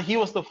 he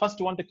was the first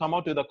one to come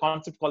out with a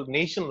concept called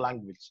nation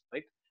language,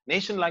 right?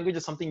 Nation language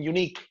is something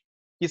unique.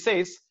 He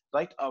says,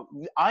 right,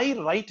 I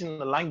write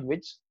in a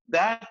language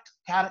that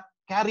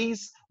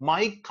carries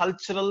my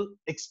cultural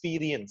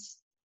experience.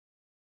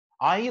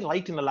 I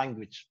write in a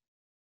language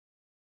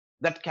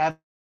that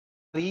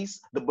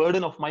carries the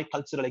burden of my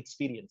cultural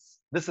experience.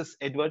 This is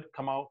Edward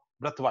Kamau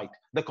Brathwaite,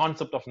 the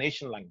concept of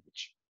nation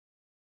language.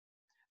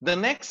 The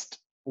next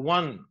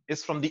one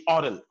is from the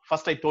oral.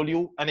 First, I told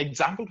you an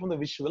example from the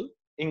visual,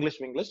 English.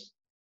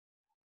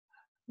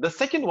 The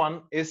second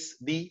one is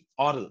the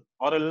oral.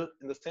 Oral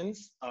in the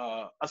sense,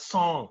 a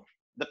song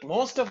that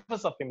most of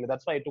us are familiar.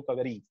 That's why I took a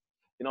very,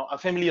 a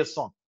familiar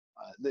song.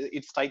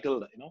 It's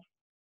titled,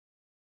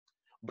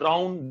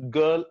 Brown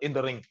Girl in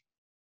the Ring.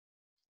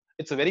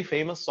 It's a very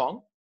famous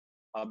song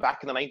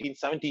back in the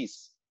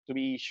 1970s. To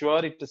be sure,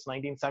 it is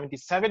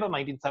 1977 or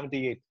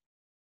 1978.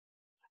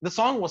 The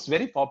song was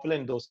very popular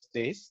in those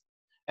days.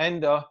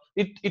 And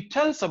it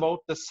tells about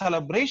the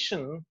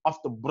celebration of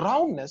the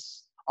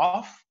brownness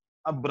of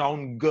a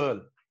brown girl.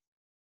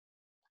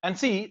 And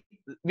see,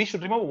 we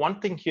should remember one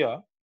thing here.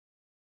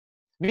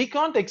 We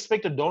can't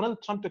expect a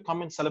Donald Trump to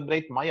come and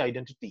celebrate my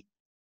identity.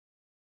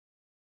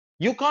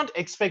 You can't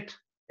expect,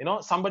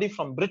 somebody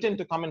from Britain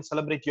to come and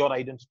celebrate your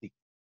identity.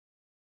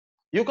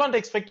 You can't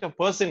expect a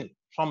person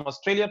from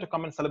Australia to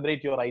come and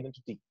celebrate your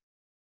identity.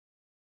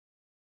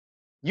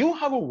 You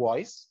have a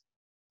voice,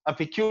 a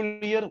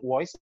peculiar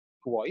voice.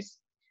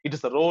 It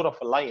is the roar of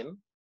a lion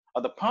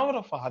or the power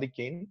of a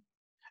hurricane,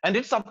 and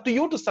it's up to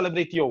you to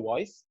celebrate your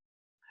voice.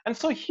 And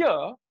so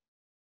here,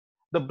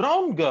 the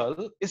brown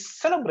girl is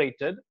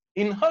celebrated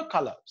in her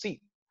color.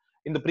 See,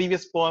 in the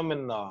previous poem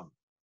in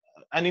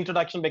an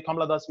introduction by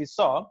Kamala Das, we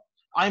saw,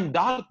 I'm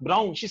dark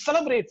brown. She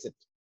celebrates it.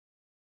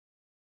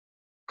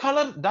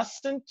 Color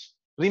doesn't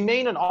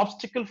remain an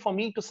obstacle for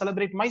me to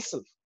celebrate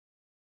myself.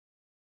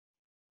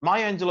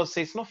 Maya Angelou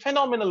says,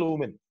 phenomenal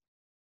woman.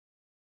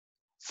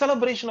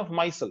 Celebration of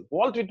myself.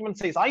 Walt Whitman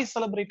says, I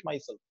celebrate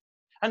myself.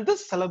 And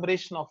this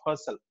celebration of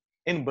herself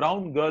in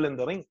Brown Girl in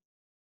the Ring,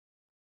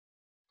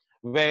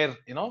 where,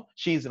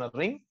 she's in a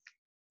ring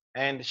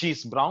and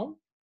she's brown.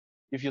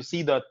 If you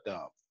see that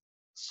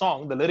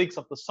song, the lyrics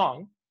of the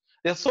song,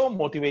 they're so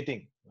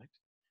motivating. Right?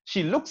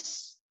 She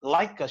looks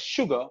like a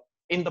sugar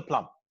in the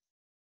plum.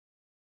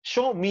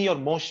 Show me your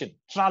motion.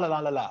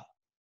 Tra-la-la-la-la.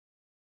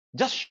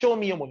 Just show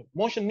me your motion.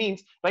 Motion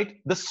means, right,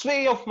 the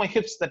sway of my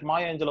hips that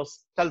Maya Angelou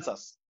tells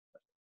us.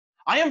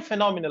 I am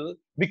phenomenal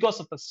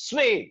because of the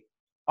sway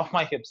of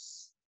my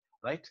hips,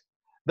 right?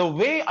 The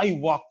way I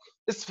walk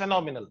is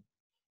phenomenal.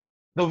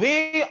 The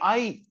way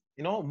I,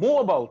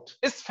 move about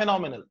is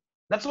phenomenal.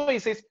 That's why he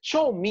says,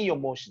 show me your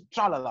motion.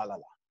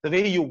 Tra-la-la-la-la. The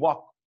way you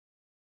walk,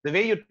 the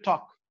way you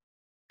talk.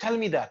 Tell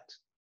me that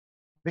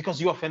because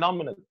you are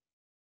phenomenal.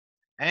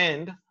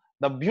 And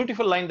the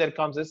beautiful line that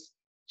comes is,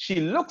 she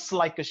looks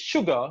like a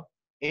sugar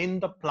in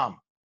the plum.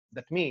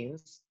 That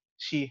means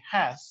she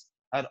has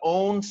her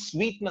own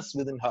sweetness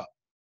within her.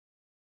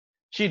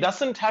 She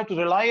doesn't have to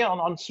rely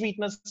on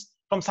sweetness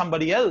from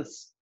somebody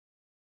else.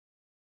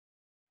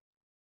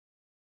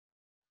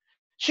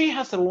 She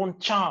has her own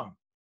charm.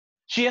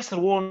 She has her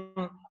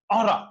own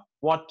aura,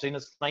 what in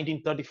his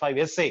 1935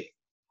 essay,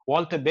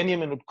 Walter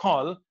Benjamin would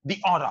call the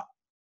aura.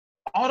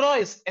 Aura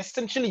is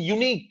essentially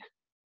unique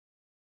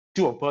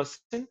to a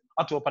person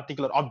or to a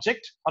particular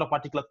object or a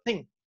particular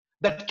thing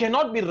that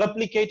cannot be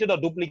replicated or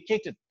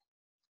duplicated.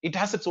 It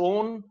has its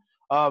own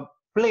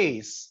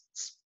place,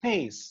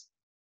 space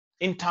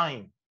in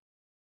time.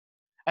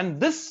 And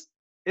this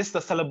is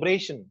the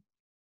celebration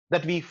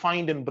that we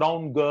find in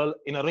Brown Girl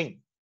in a Ring.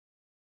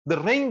 The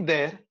ring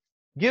there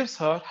gives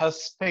her her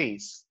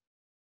space.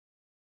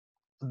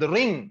 The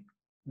ring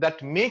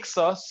that makes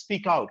her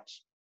speak out.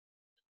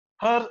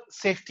 Her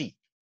safety.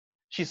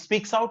 She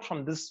speaks out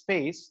from this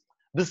space,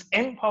 this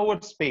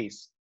empowered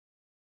space,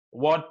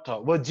 what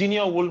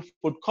Virginia Woolf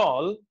would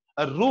call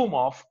a room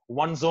of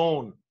one's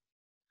own.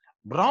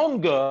 Brown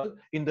Girl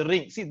in the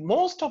Ring. See,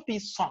 most of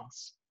these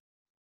songs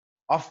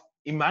of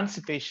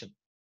emancipation,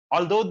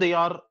 although they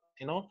are,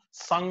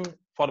 sung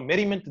for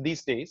merriment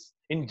these days,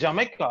 in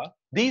Jamaica,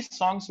 these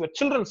songs were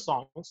children's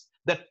songs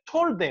that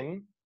told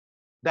them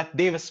that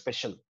they were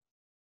special.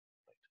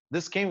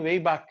 This came way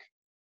back.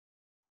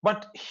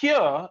 But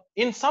here,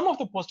 in some of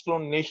the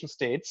post-colonial nation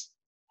states,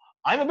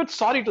 I'm a bit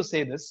sorry to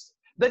say this,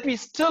 that we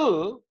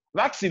still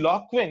wax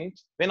eloquent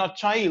when a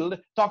child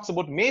talks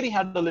about Mary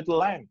had a little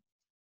lamb.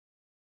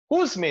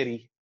 Who's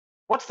Mary?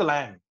 What's the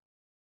lamb?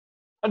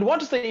 And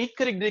what is the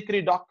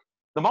hickory-dickory dock?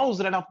 The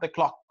mouse ran up the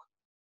clock.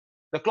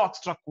 The clock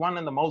struck 1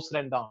 and the mouse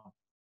ran down.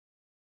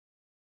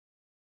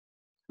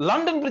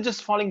 London Bridge is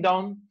falling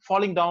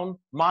down,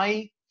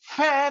 my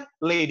fair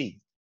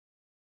lady.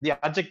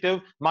 The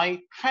adjective,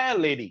 my fair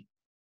lady.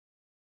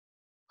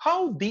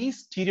 How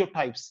these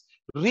stereotypes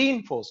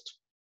reinforced.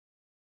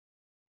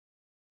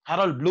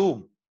 Harold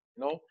Bloom,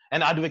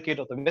 an advocate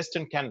of the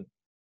Western canon.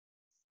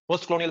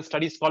 Post-colonial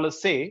studies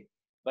scholars say,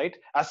 right,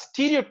 a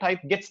stereotype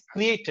gets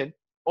created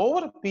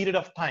over a period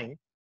of time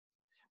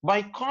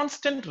by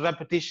constant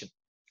repetition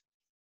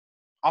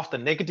of the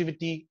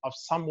negativity of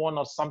someone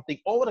or something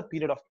over a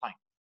period of time.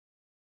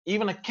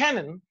 Even a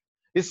canon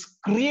is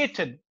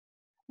created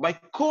by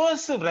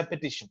coercive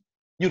repetition.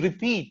 You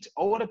repeat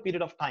over a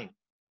period of time,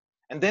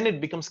 and then it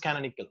becomes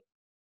canonical.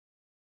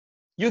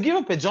 You give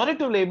a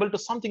pejorative label to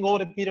something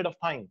over a period of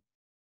time,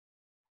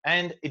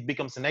 and it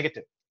becomes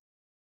negative.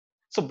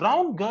 So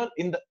Brown Girl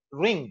in the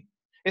Ring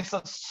is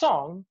a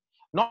song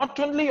not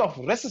only of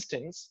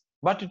resistance,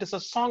 but it is a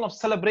song of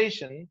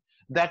celebration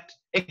that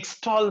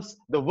extols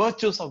the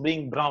virtues of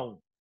being brown.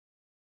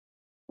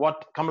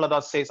 What Kamala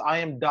Das says, I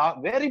am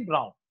dark, very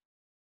brown.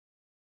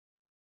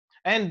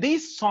 And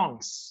these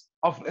songs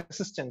of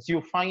resistance you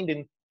find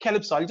in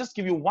Calypso. I'll just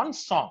give you one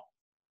song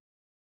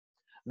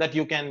that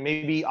you can,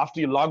 maybe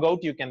after you log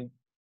out, you can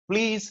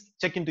please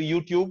check into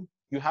YouTube.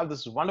 You have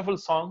this wonderful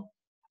song,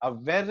 a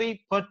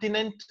very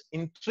pertinent,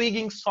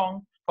 intriguing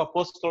song for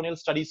post-colonial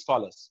studies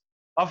scholars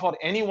or for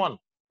anyone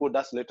who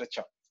does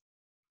literature.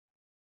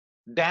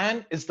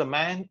 Dan is the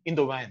Man in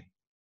the Van.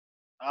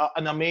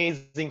 An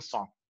amazing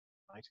song,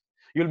 right?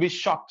 You'll be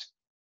shocked.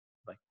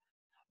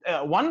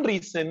 Right? One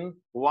reason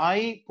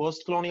why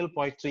post-colonial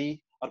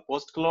poetry or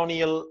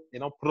post-colonial,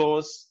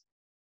 prose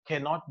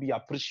cannot be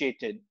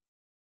appreciated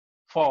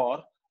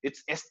for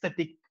its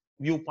aesthetic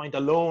viewpoint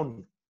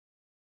alone,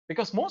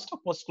 because most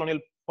of post-colonial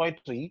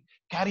poetry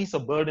carries a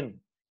burden,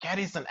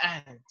 carries an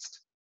angst.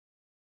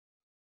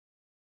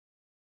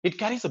 It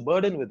carries a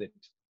burden with it.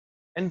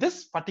 And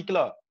this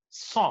particular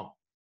song,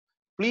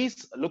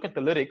 please look at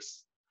the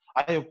lyrics.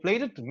 I have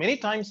played it many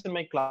times in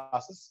my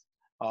classes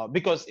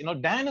because,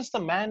 Dan is the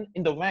Man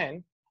in the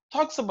Van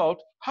talks about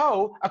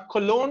how a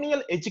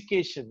colonial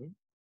education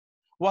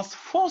was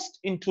forced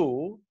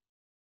into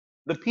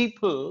the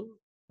people,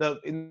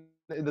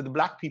 the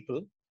black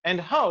people,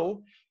 and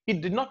how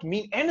it did not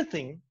mean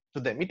anything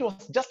to them. It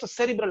was just a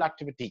cerebral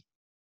activity.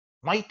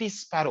 Mighty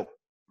Sparrow,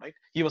 right?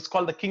 He was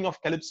called the King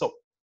of Calypso.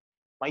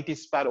 Mighty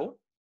Sparrow.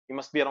 He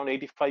must be around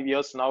 85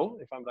 years now,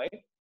 if I'm right.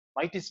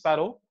 Mighty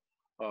Sparrow.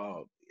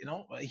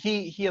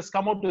 He has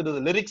come out with the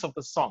lyrics of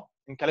the song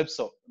in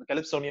Calypso, the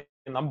Calypsonian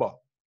number,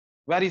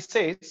 where he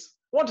says,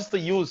 "What is the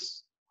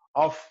use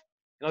of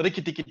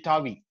Rikki Tikki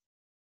Tavi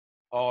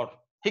or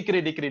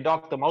Hickory Dickory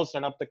Dock, the mouse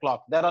ran up the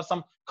clock?" There are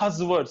some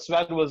cuss words,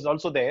 swear words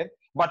also there,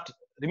 but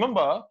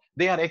remember,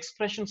 they are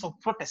expressions of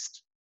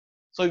protest.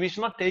 So we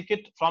should not take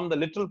it from the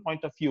literal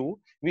point of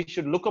view. We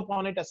should look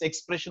upon it as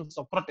expressions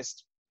of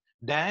protest.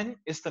 Dan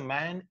is the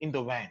Man in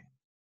the Van.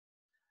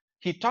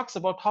 He talks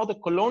about how the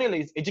colonial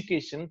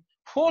education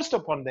forced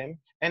upon them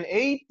an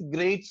 8th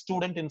grade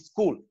student in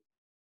school,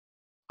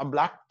 a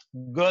black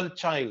girl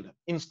child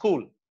in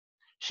school.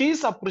 She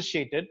is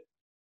appreciated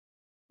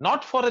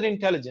not for her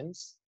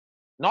intelligence,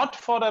 not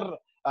for her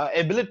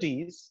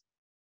abilities.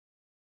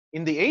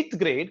 In the 8th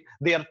grade,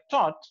 they are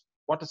taught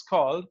what is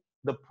called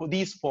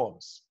these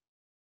poems.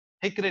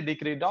 Hickory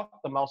Dickory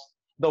Dock, the mouse.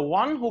 The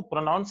one who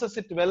pronounces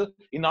it well,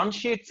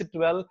 enunciates it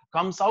well,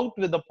 comes out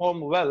with the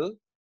poem well,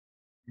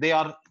 they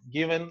are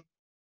given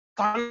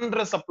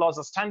thunderous applause,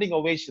 a standing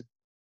ovation.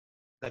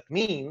 That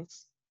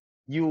means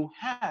you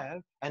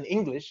have an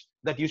English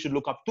that you should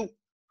look up to.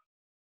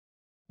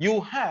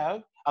 You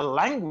have a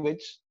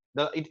language,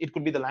 it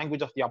could be the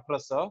language of the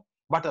oppressor,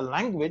 but a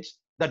language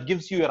that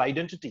gives you your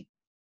identity.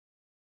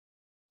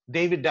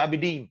 David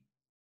Dabydeen,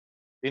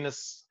 in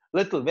his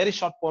little, very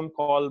short poem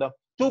called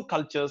Two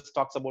Cultures,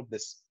 talks about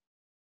this.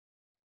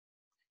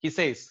 He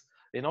says,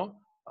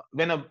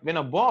 when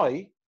a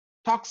boy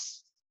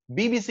talks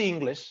BBC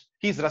English,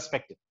 he's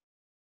respected.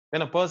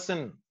 When a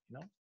person,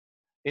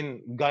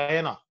 in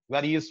Guyana,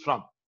 where he is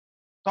from,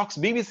 talks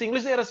BBC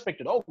English, they are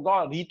respected. Oh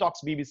God, he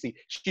talks BBC,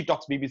 she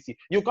talks BBC.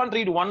 You can't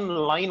read one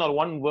line or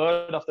one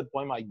word of the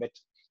poem, I bet,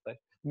 right?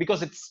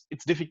 Because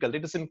it's difficult.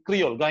 It is in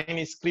Creole,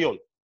 Guyanese Creole.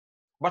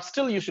 But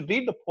still, you should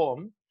read the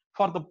poem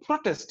for the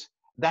protest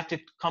that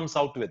it comes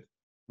out with.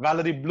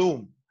 Valerie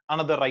Bloom,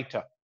 another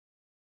writer.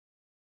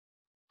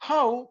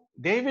 How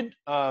David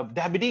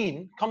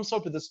Dabydeen comes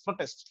out with this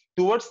protest.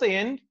 Towards the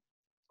end,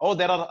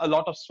 there are a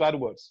lot of swear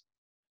words.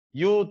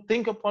 You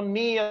think upon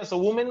me as a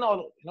woman,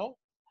 or,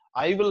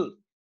 I will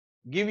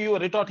give you a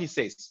retort, he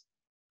says.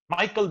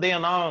 Michael De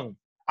Anang,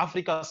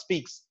 Africa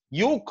speaks.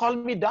 You call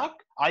me dark,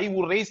 I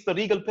will raise the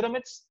regal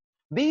pyramids.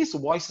 These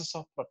voices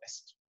of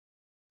protest.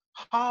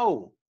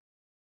 How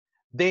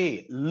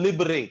they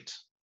liberate.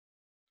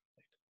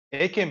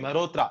 A.K.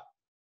 Mehrotra,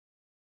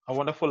 a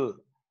wonderful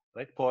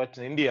poet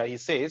in India, he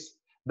says,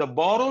 the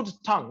borrowed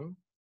tongue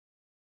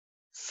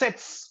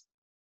sets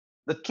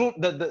the truth,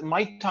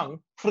 my tongue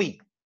free.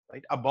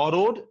 Right? A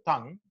borrowed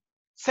tongue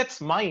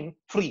sets mine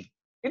free.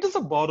 It is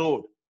a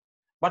borrowed.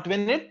 But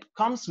when it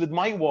comes with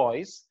my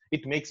voice,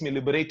 it makes me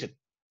liberated.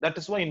 That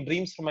is why in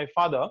Dreams from My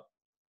Father,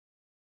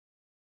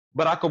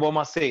 Barack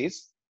Obama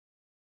says,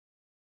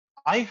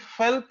 I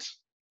felt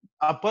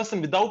a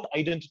person without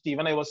identity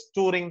when I was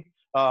touring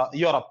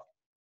Europe.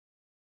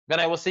 When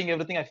I was seeing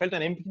everything, I felt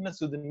an emptiness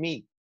within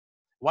me.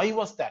 Why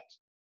was that?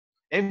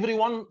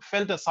 Everyone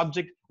felt a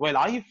subject while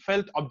I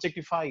felt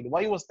objectified.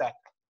 Why was that?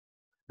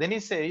 Then he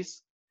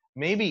says,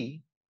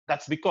 maybe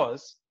that's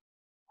because,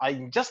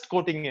 I'm just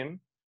quoting him,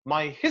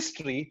 my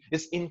history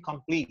is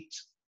incomplete.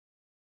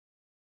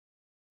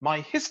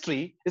 My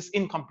history is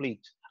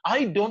incomplete.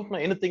 I don't know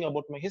anything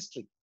about my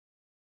history.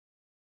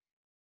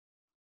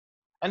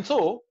 And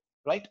so,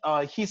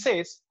 he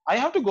says, I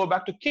have to go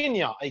back to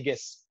Kenya, I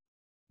guess.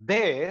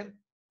 There,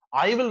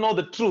 I will know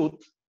the truth,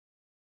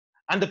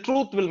 and the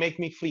truth will make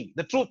me free.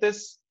 The truth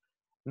is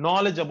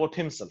knowledge about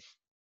himself.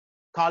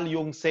 Carl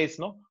Jung says,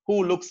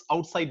 who looks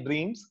outside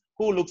dreams,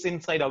 who looks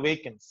inside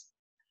awakens.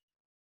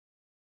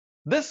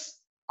 This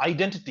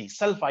identity,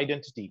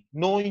 self-identity,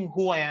 knowing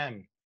who I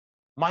am,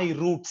 my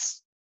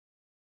roots.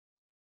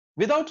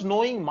 Without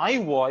knowing my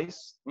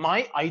voice,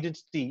 my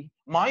identity,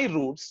 my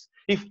roots,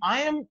 if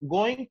I am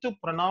going to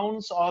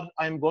pronounce or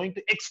I am going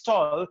to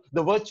extol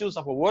the virtues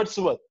of a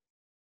Wordsworth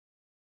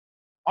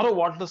or a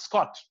Walter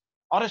Scott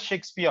or a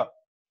Shakespeare,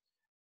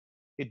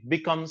 it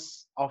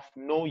becomes of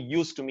no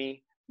use to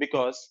me,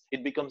 because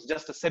it becomes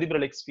just a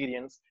cerebral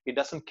experience. It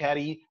doesn't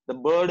carry the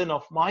burden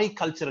of my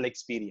cultural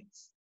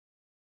experience.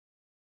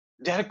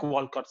 Derek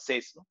Walcott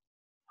says,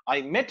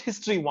 I met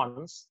history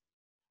once,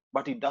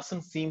 but it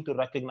doesn't seem to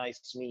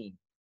recognize me.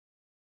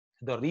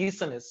 The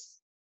reason is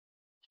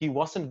he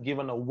wasn't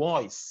given a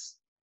voice.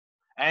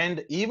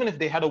 And even if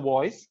they had a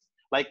voice,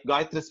 like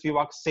Gayatri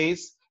Spivak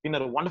says in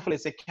a wonderful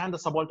essay, Can the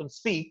Subaltern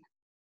Speak?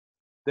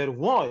 Their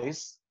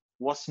voice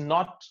was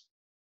not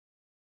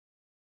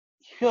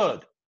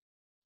heard.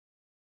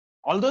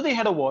 Although they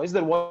had a voice,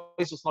 their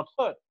voice was not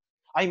heard.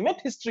 I met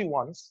history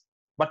once,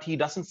 but he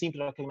doesn't seem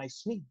to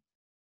recognize me.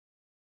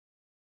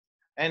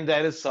 And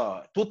there is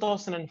a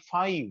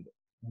 2005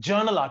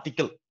 journal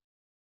article,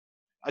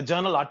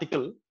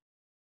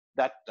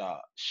 that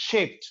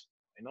shaped,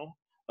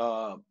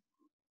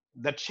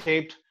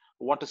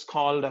 what is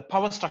called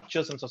power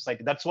structures in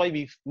society. That's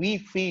why we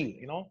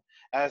feel,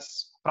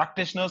 as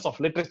practitioners of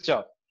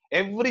literature,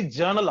 every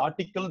journal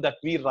article that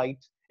we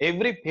write,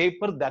 every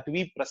paper that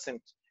we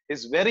present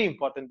is very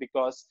important,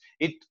 because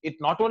it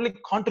not only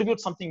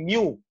contributes something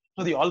new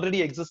to the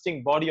already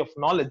existing body of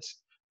knowledge,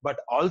 but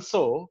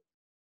also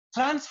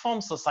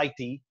transforms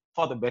society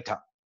for the better.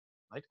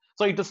 Right?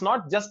 So it is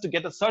not just to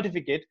get a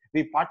certificate.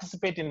 We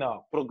participate in a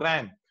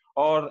program,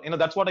 or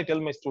that's what I tell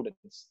my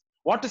students.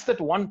 What is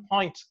that one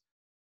point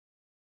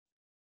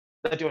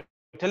that you're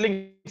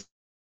telling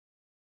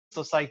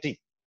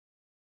society,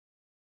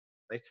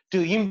 right,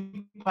 to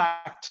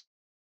impact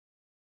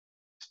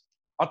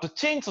or to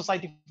change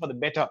society for the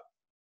better?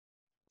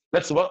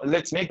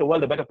 Let's make the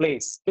world a better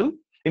place.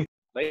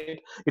 Right?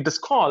 It is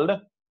called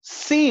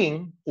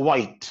Seeing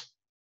White.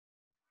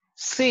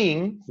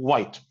 Seeing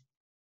White.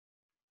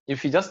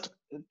 If you just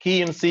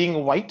key in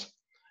Seeing White,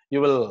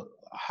 you will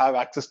have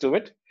access to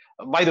it.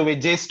 By the way,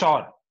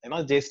 JSTOR,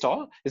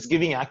 JSTOR is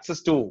giving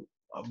access to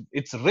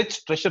its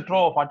rich treasure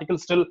trove of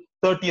articles till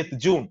 30th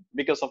June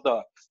because of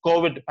the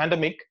COVID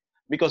pandemic,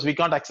 because we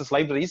can't access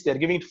libraries. They're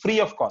giving it free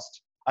of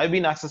cost. I've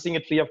been accessing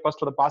it free of cost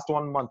for the past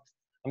 1 month.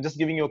 I'm just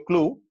giving you a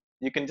clue.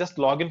 You can just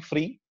log in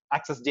free,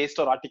 access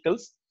JSTOR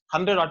articles.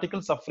 100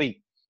 articles are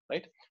free,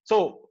 right?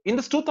 So in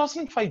this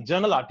 2005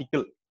 journal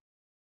article,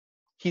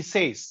 he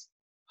says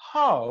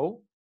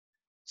how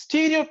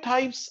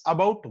stereotypes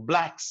about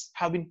blacks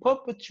have been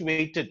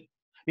perpetuated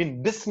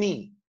in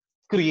Disney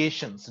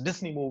creations,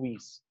 Disney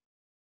movies.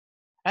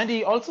 And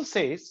he also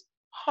says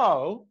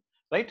how,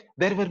 right,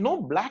 there were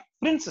no black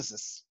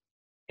princesses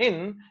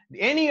in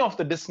any of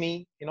the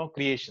Disney,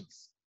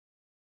 creations.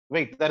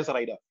 Wait, there is a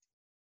rider.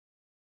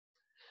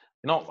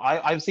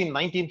 I've seen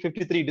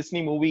 1953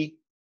 Disney movie,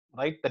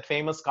 right? That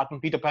famous cartoon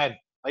Peter Pan,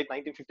 right?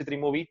 1953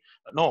 movie.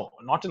 No,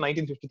 not in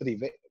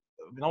 1953.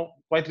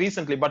 Quite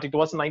recently, but it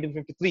was in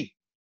 1953.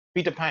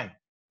 Peter Pan.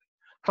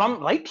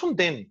 Right from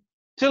then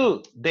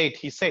till date,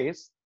 he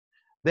says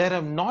there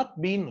have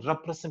not been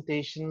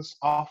representations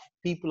of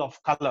people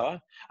of color.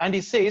 And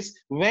he says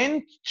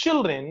when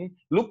children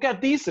look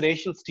at these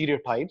racial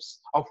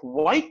stereotypes of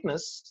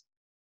whiteness,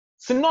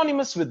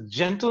 synonymous with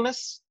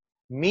gentleness,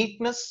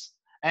 meekness,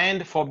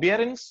 and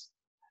forbearance,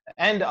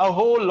 and a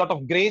whole lot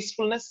of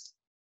gracefulness,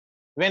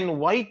 when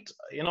white,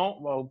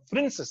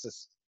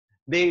 princesses,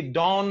 they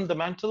don the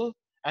mantle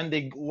and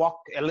they walk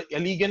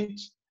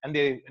elegant and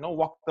they,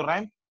 walk the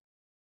ramp,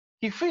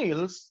 he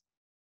feels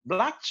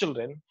black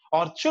children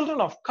or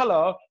children of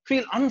color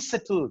feel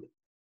unsettled,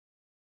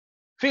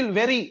 feel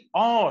very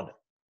odd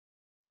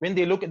when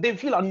they look, they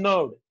feel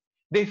unnerved.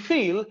 They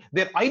feel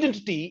their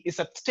identity is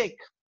at stake.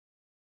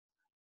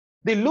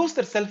 They lose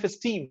their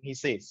self-esteem, he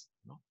says.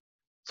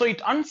 So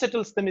it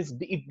unsettles them,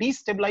 it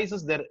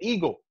destabilizes their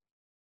ego.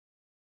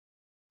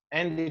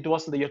 And it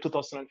was in the year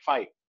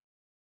 2005.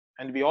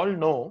 And we all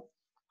know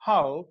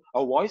how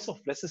a voice of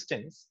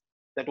resistance,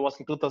 that was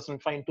in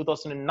 2005. In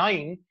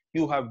 2009,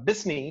 you have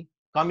Disney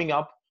coming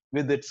up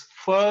with its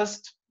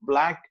first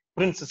black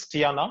princess,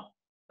 Tiana,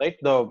 right?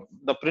 The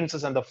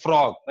Princess and the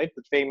Frog, right?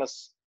 The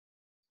famous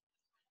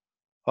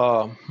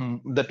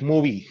that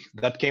movie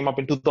that came up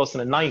in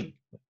 2009,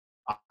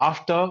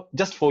 after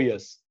just 4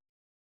 years.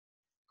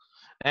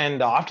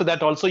 And after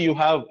that also you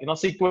have,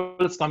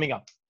 sequels coming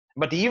up.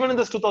 But even in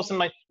this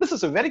 2009, this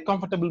is a very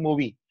comfortable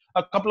movie.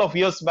 A couple of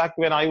years back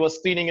when I was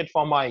screening it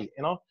for my,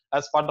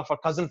 as part of a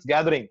cousin's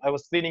gathering, I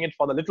was screening it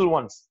for the little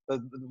ones,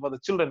 for the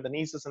children, the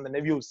nieces and the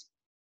nephews.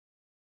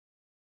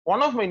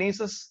 One of my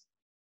nieces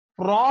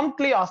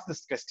promptly asked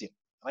this question,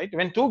 right?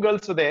 When two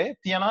girls were there,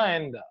 Tiana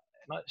and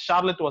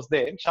Charlotte was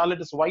there.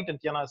 Charlotte is white and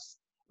Tiana is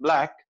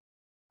black.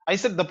 I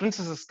said, the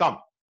princess has come,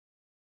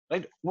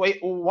 right? Wait,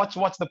 watch,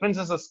 the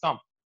princess has come.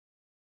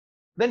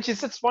 Then she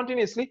said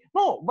spontaneously,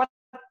 no, but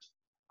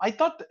I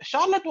thought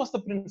Charlotte was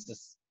the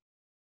princess.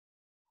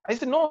 I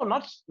said, no,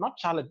 not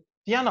Charlotte.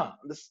 Tiana,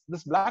 this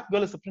black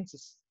girl is a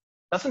princess.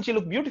 Doesn't she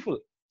look beautiful?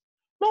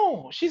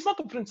 No, she's not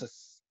a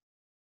princess.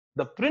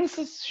 The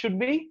princess should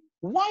be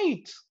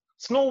white,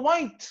 Snow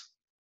White.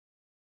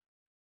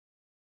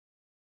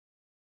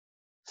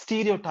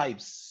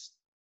 Stereotypes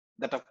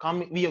that have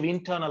come, we have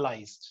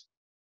internalized,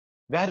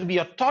 where we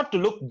are taught to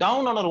look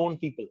down on our own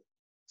people.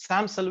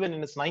 Sam Sullivan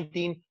in his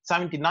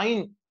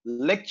 1979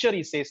 lecture,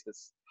 he says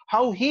this,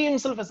 how he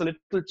himself as a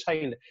little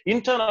child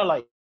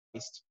internalized,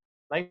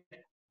 right,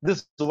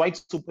 this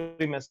white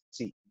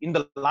supremacy in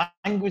the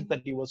language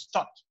that he was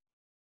taught.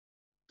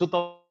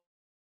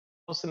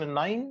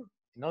 2009,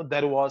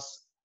 there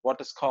was what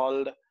is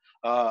called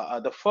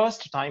the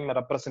first time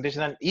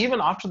representation. And even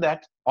after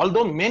that,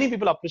 although many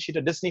people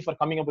appreciated Disney for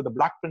coming up with the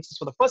black princess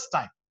for the first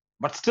time,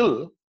 but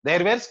still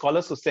there were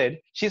scholars who said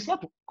she's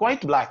not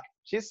quite black.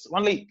 She's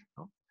only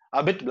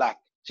a bit black.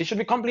 She should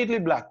be completely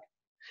black.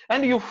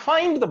 And you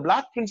find the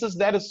black princess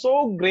there is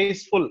so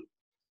graceful,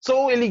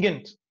 so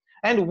elegant.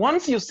 And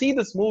once you see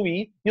this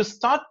movie, you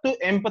start to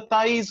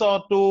empathize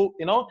or to,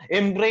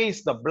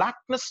 embrace the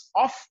blackness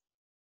of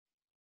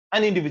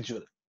an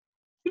individual.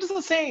 It is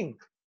the same.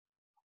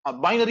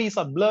 Binaries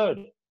are blurred.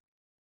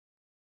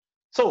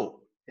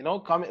 So, in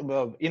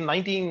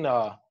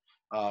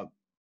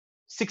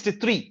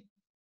 1963,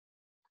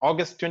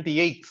 August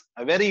 28th,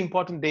 a very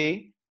important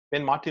day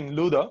when Martin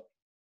Luther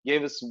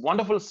gave his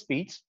wonderful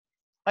speech.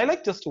 I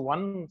like just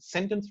one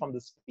sentence from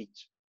this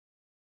speech.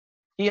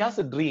 He has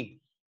a dream.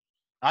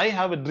 I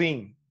have a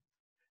dream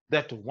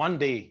that one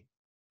day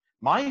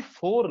my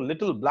 4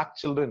 little black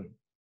children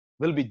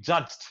will be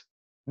judged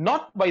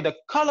not by the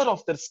color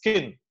of their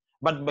skin,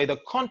 but by the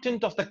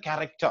content of the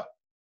character.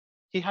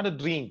 He had a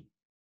dream.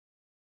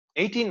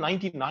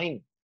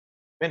 1899,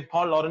 when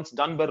Paul Laurence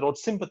Dunbar wrote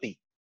Sympathy,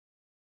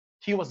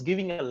 he was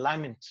giving a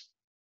lament.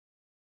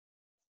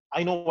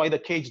 I Know Why the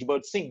Caged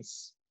Bird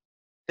Sings,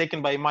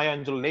 taken by Maya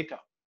Angelou later.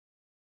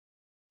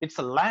 It's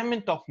a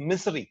lament of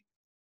misery.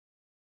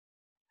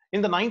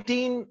 In the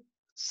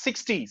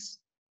 1960s,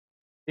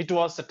 it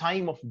was a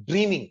time of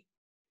dreaming.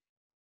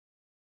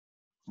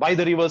 By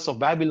the rivers of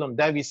Babylon,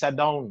 there we sat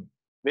down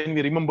when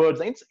we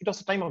remembered. It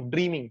was a time of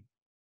dreaming.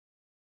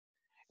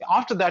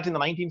 After that, in the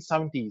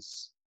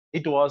 1970s,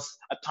 it was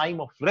a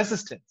time of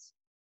resistance,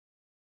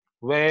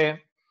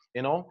 where,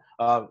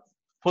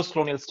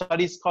 post-colonial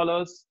studies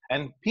scholars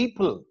and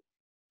people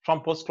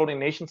from post-colonial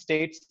nation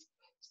states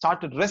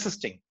started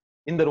resisting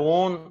in their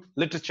own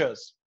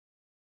literatures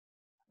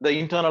the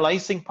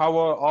internalizing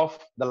power of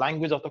the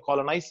language of the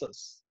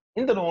colonizers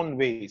in their own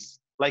ways,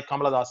 like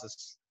Kamala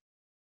Das's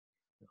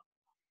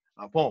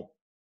poem.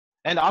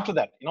 And after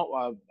that,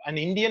 an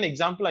Indian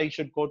example I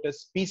should quote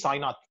is P.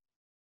 Sainath,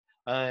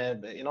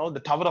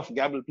 the Tower of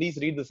Babel. Please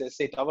read this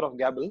essay, Tower of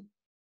Babel,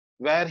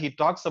 where he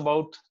talks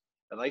about,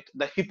 right,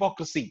 the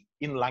hypocrisy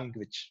in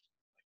language,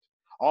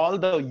 all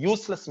the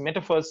useless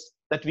metaphors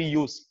that we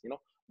use.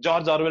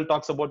 George Orwell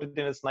talks about it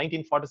in his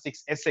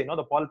 1946 essay,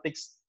 the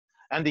politics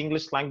and the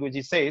English language.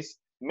 He says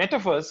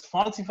metaphors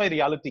falsify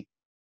reality.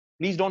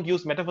 Please don't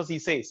use metaphors, he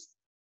says,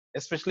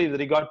 especially with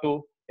regard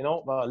to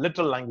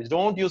literal language.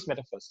 Don't use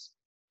metaphors.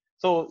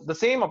 So the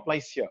same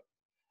applies here.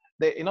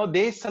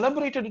 They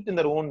celebrated it in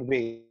their own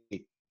way,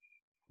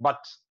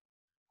 but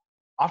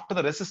after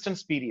the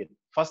resistance period,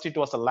 first it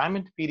was a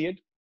lament period,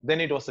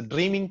 then it was a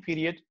dreaming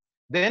period,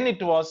 then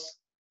it was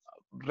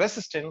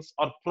resistance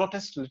or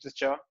protest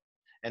literature,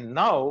 and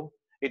now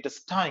it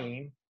is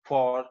time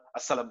for a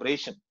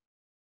celebration.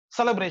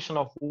 Celebration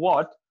of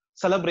what?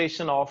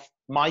 Celebration of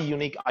my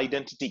unique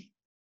identity,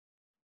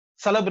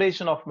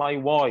 celebration of my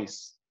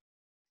voice,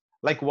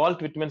 like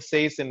Walt Whitman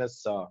says in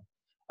his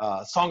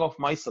Song of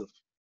Myself.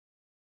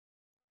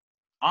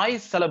 I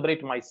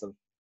celebrate myself.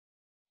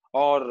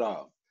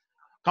 Or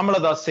Kamala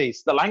Das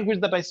says, the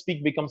language that I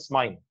speak becomes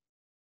mine.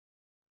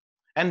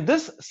 And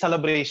this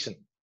celebration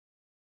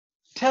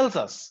tells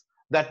us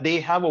that they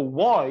have a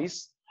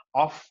voice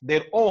of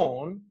their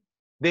own.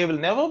 They will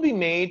never be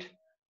made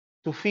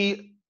to feel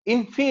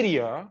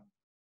inferior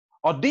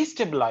or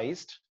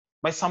destabilized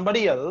by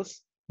somebody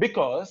else,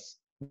 because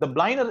the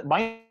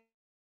binary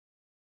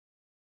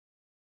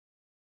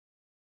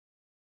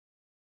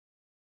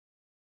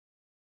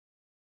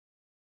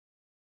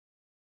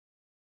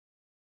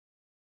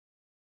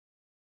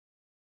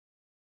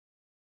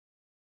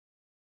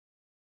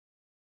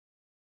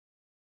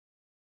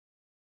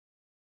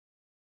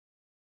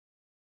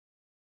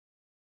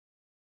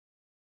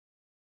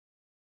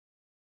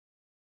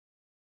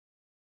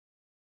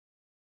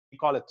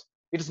call it.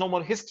 It is no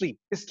more history.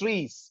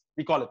 Histories,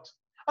 we call it.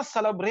 A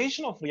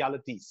celebration of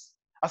realities,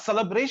 a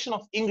celebration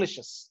of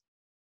Englishes.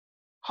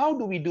 How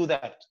do we do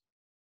that?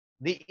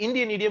 The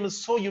Indian idiom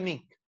is so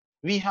unique.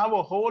 We have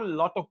a whole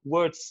lot of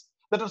words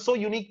that are so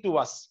unique to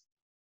us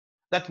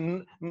that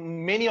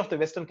many of the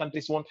Western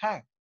countries won't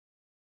have.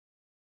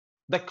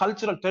 The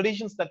cultural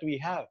traditions that we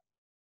have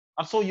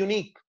are so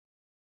unique.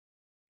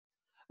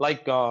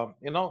 Like, I've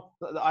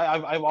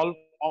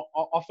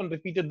often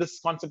repeated this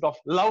concept of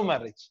love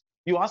marriage.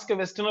 You ask a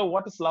Westerner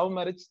what is love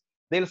marriage,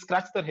 they'll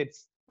scratch their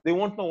heads. They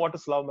won't know what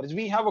is love marriage.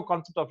 We have a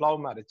concept of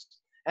love marriage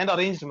and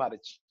arranged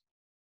marriage.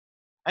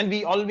 And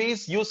we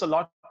always use a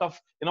lot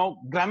of,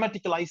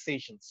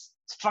 grammaticalizations,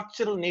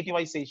 structural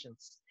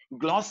nativizations,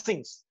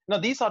 glossings. Now,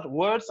 these are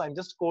words I'm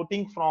just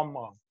quoting from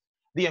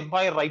The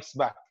Empire Writes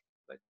Back.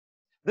 Right?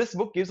 This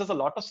book gives us a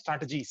lot of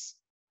strategies.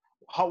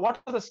 What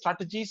are the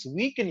strategies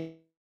we can use?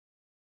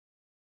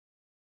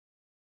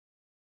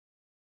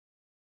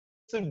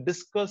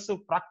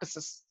 Discursive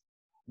practices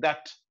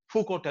that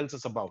Foucault tells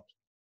us about.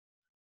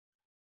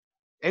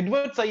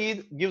 Edward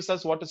Said gives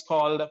us what is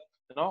called,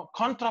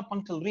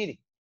 contrapunctal reading.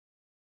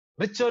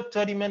 Richard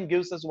Turdiman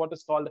gives us what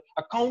is called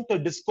a counter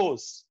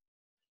discourse,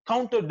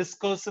 counter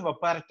discursive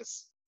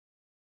apparatus,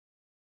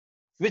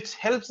 which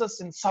helps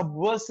us in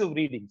subversive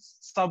readings,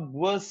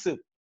 subversive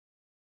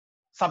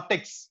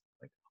subtext.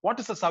 What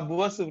is a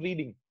subversive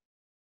reading?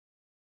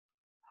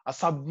 A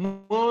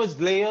submerged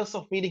layers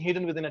of meaning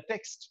hidden within a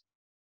text.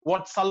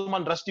 What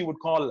Salman Rushdie would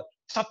call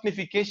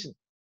chutnification.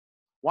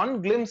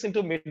 One glimpse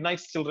into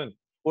Midnight's Children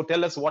would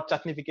tell us what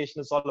chutnification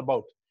is all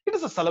about. It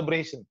is a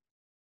celebration.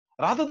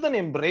 Rather than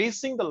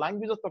embracing the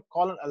language of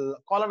the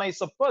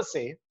colonizer per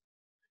se,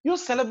 you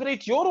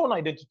celebrate your own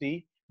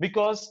identity,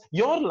 because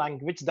your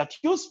language that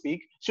you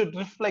speak should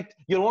reflect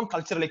your own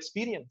cultural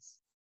experience.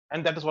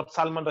 And that is what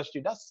Salman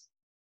Rushdie does.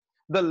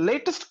 The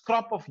latest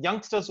crop of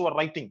youngsters who are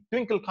writing,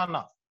 Twinkle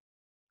Khanna,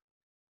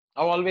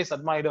 I've always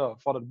admired her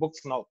for her books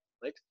now,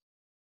 right?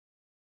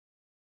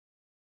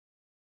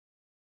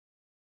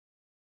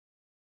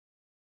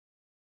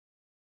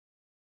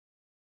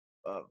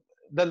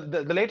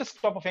 The latest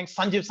crop of young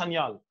Sanjeev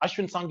Sanyal,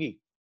 Ashwin Sanghi,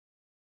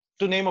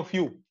 to name a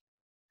few.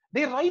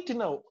 They write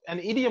in an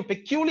idiom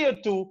peculiar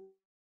to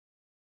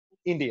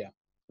India.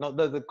 Now,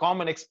 the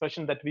common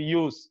expression that we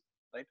use,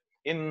 right,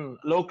 in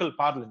local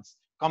parlance,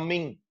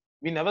 coming.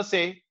 We never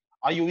say,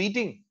 "Are you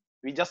eating?"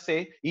 We just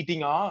say,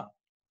 "Eating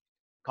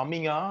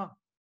coming right?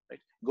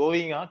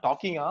 Going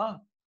talking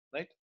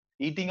right?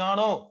 Eating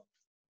no,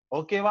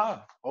 okay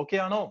okay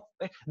no."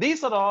 Right?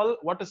 These are all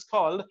what is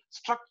called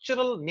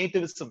structural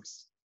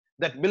nativisms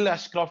that Bill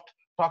Ashcroft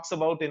talks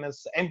about in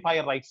his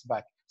Empire Writes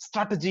Back.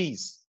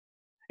 Strategies.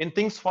 In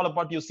Things Fall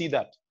Apart, you see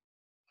that.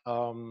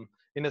 In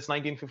his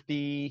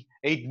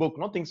 1958 book,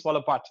 Things Fall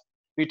Apart,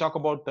 we talk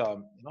about,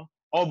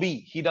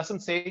 Obi. He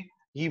doesn't say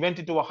he went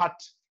into a hut.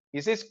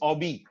 He says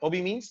Obi.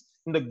 Obi means,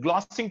 in the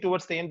glossing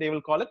towards the end, they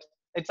will call it,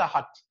 it's a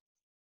hut.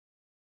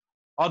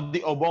 Or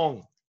the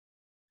Obong.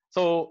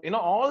 So,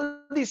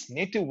 all these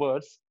native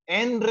words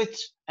enrich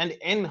and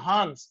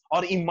enhance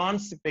or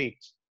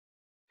emancipate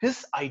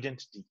his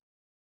identity,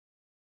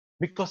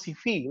 because he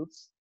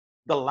feels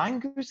the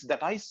language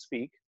that I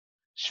speak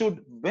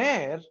should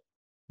bear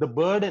the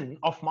burden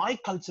of my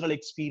cultural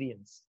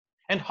experience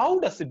And how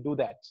does it do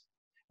that?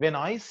 When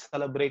I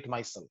celebrate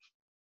myself.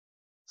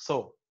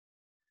 So,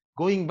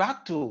 going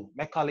back to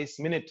Macaulay's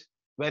Minute,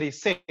 where he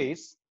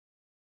says,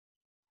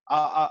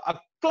 a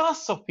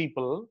class of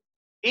people,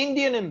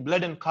 Indian in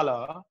blood and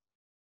color,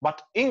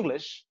 but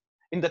English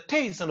in the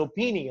taste and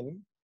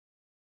opinion.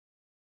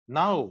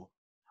 Now,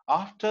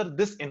 after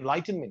this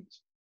enlightenment,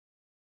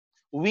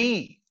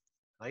 we,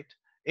 right,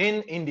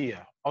 in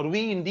India, or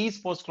we in these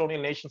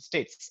post-colonial nation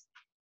states,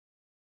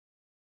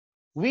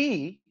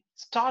 we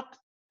start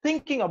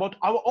thinking about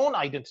our own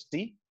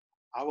identity,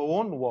 our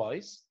own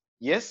voice.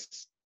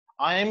 Yes,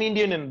 I am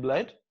Indian in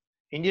blood,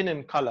 Indian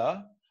in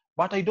color,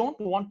 but I don't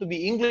want to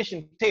be English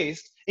in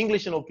taste,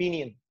 English in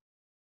opinion.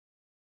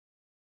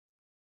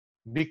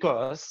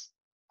 Because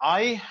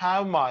I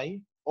have my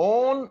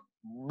own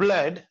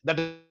blood that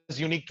is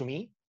unique to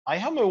me. I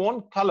have my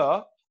own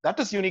color that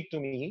is unique to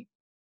me.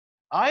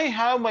 I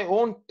have my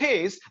own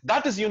taste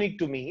that is unique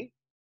to me.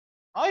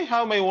 I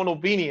have my own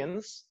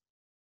opinions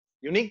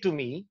unique to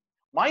me,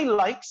 my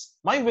likes,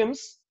 my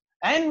whims,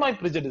 and my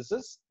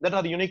prejudices that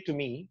are unique to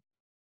me.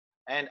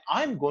 And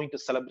I'm going to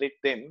celebrate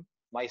them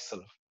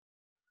myself.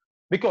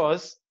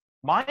 Because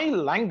my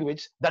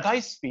language that I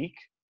speak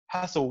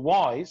has a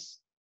voice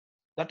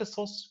that is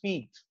so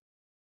sweet.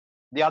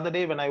 The other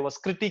day when I was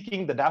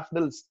critiquing the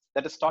daffodils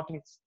that is taught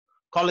in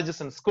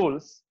colleges and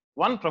schools,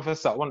 one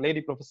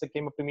lady professor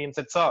came up to me and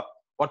said, "Sir,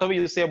 whatever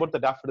you say about the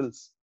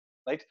daffodils,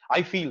 right?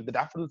 I feel the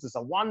daffodils is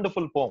a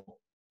wonderful poem."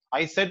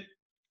 I said,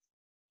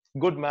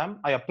 "Good, ma'am,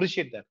 I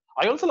appreciate that.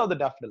 I also love the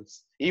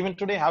daffodils. Even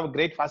today I have a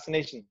great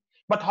fascination.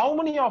 But how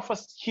many of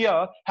us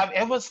here have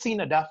ever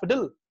seen a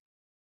daffodil?"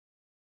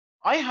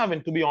 I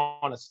haven't, to be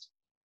honest.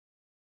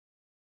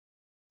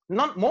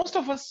 Most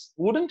of us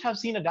wouldn't have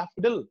seen a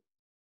daffodil.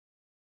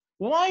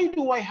 Why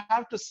do I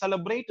have to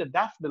celebrate a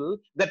daffodil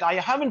that I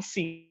haven't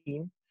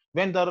seen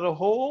when there are a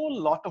whole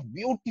lot of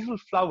beautiful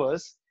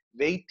flowers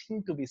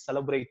waiting to be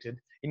celebrated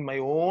in my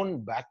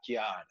own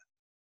backyard?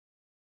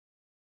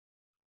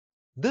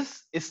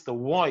 This is the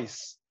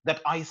voice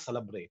that I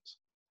celebrate.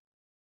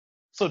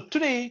 So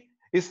today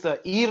is the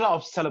era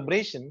of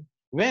celebration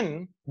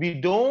when we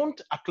don't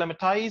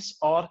acclimatize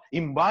or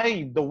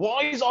imbibe the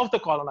voice of the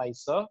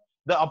colonizer,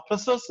 the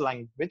oppressor's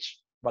language,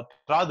 but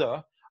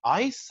rather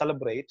I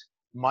celebrate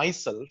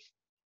myself,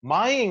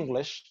 my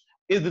English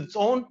is its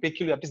own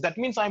peculiarities. That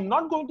means I'm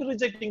not going to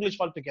reject English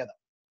altogether,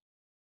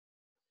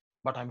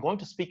 but I'm going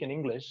to speak an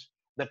English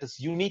that is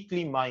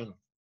uniquely mine.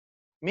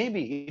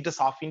 Maybe it is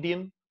half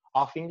Indian,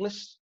 half English,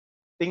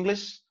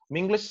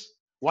 Minglish,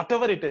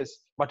 whatever it is,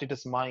 but it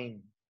is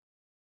mine.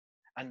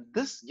 And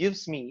this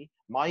gives me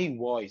my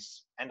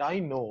voice. And I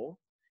know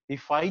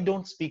if I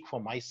don't speak for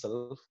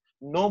myself,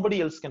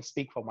 nobody else can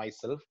speak for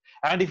myself.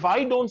 And if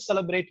I don't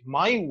celebrate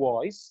my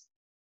voice,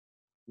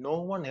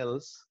 no one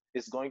else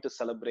is going to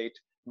celebrate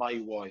my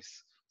voice.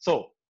 So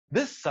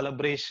this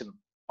celebration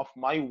of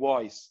my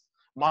voice,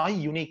 my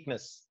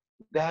uniqueness,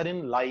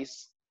 therein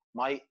lies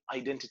my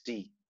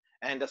identity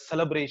and a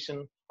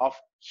celebration of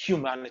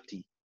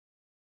humanity.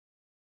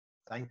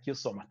 Thank you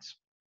so much.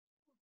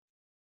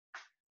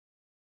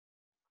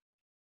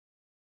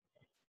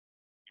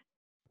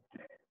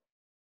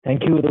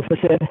 Thank you, Rufus.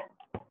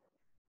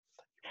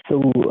 So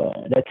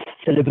let's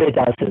celebrate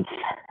ourselves.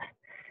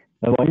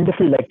 A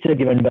wonderful lecture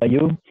given by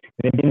you.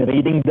 We've been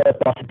reading the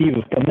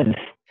positive comments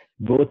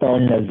both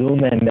on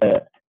Zoom and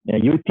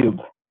YouTube.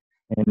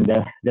 And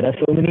there are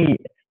so many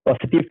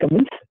positive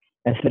comments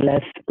as well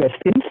as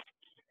questions.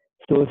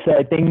 So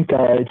I think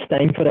it's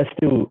time for us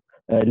to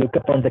look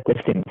upon the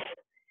questions.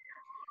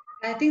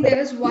 I think there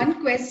is one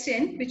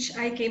question which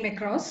I came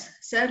across.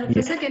 Sir,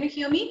 Professor, can you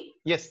hear me?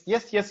 Yes,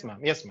 ma'am.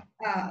 Yes, ma'am.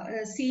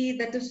 See,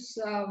 that is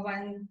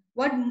one.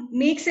 What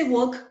makes a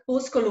work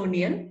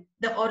post-colonial?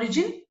 The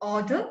origin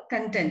or the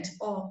content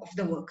of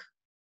the work?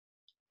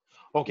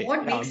 Okay.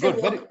 What makes a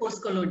work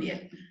post-colonial?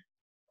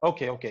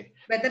 Okay.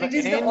 Whether it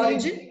is the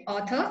origin,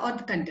 author, or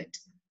the content.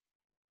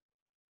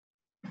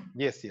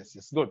 Yes.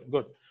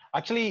 Good.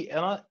 Actually,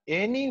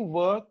 any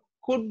work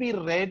could be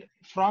read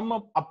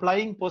from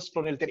applying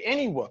post-colonial theory.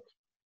 Any work,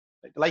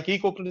 like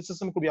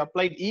eco-criticism, could be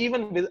applied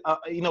even with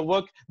in a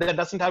work that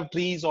doesn't have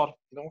trees or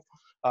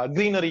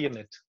greenery in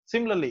it.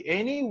 Similarly,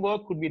 any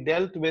work could be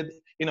dealt with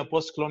in a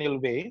post-colonial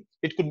way.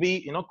 It could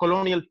be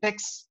colonial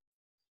texts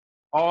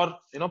or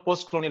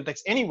post-colonial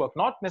text. Any work,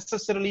 not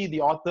necessarily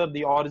the author,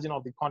 the origin,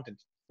 or the content.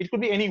 It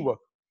could be any work,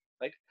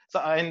 right? So,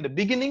 in the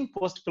beginning,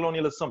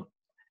 post-colonialism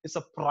is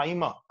a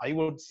primer. I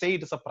would say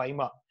it is a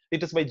primer.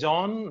 It is by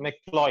John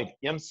McLeod,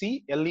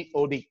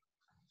 McLeod.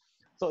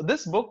 So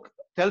this book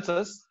tells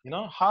us,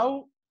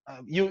 how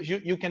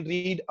you can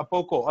read a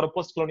POCO or a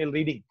post-colonial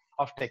reading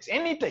of text,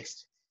 any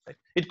text. Right?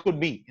 It could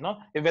be,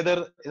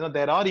 whether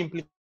there are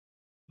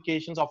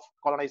implications of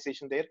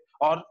colonization there,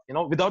 or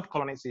without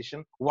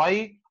colonization,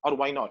 why or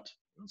why not.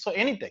 So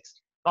any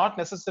text, not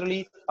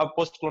necessarily a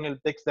post-colonial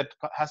text that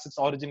has its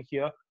origin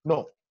here.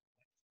 No.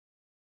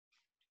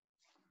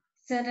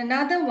 So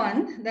another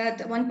one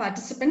that one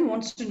participant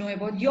wants to know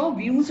about your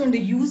views on the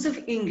use of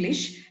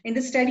English in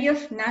the study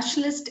of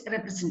nationalist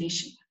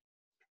representation.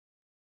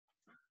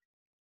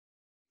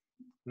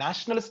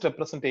 nationalist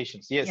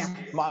representations. Yes,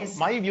 Yeah. Yes.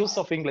 my views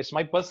of English,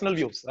 my personal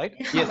views, right?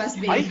 Yeah, Yes, must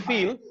I be.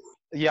 feel,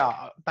 yeah,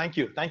 thank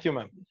you,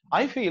 ma'am.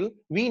 I feel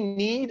we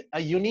need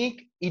a unique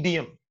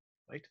idiom,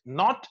 right?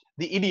 Not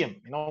the idiom.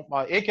 You know,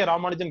 A.K.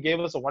 Ramanujan gave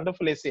us a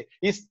wonderful essay.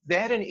 Is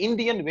there an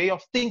Indian way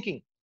of thinking?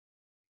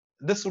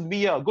 This would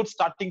be a good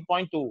starting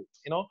point to,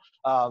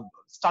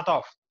 start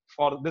off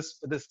for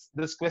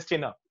this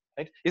questioner,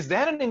 right? Is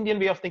there an Indian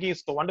way of thinking?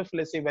 It's a wonderful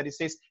essay where he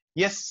says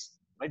yes,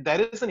 right,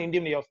 there is an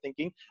Indian way of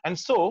thinking, and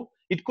so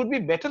it could be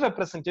better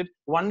represented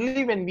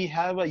only when we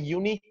have a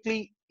uniquely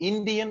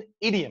Indian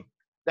idiom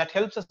that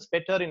helps us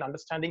better in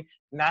understanding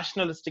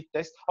nationalistic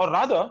texts, or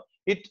rather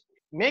it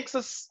makes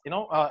us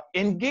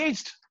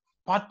engaged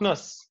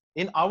partners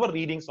in our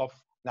readings of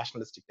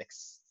nationalistic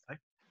texts,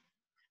 right?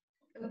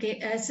 Okay,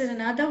 so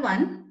another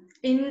one.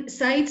 In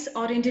Sides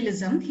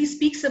Orientalism, he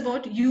speaks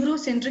about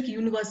Eurocentric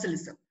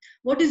universalism.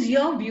 What is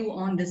your view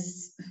on this?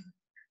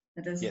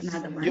 That is Yes,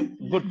 another you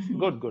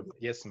one. good.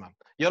 Yes, ma'am.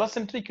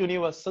 Eurocentric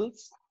universals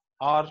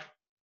are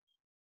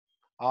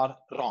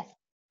wrong,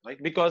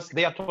 right? Because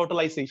they are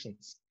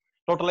totalizations.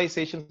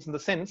 Totalizations in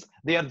the sense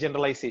they are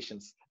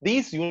generalizations.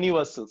 These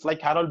universals, like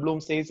Harold Bloom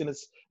says in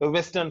his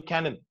Western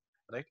canon,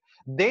 right?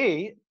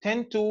 They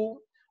tend to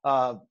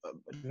uh,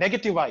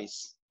 negativize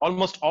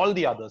almost all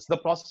the others.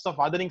 The process of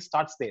othering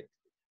starts there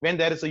when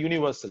there is a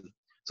universal.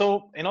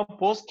 So,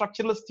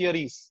 post-structuralist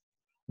theories,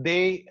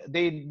 they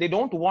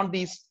don't want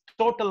these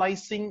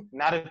totalizing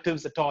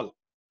narratives at all.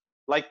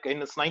 Like in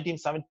this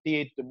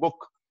 1978 book,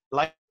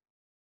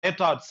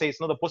 Lyotard says,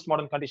 the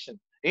postmodern condition,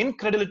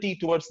 incredulity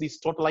towards these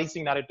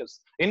totalizing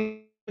narratives.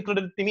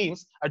 Incredulity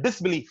means a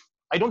disbelief.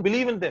 I don't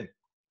believe in them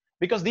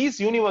because these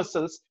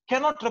universals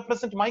cannot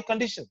represent my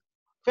condition.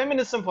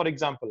 Feminism, for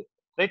example,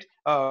 right?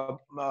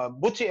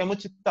 Buchi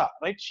Emuchita,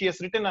 right? She has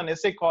written an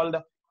essay called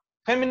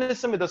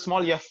Feminism with a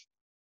small f.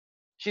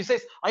 She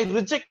says, I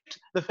reject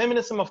the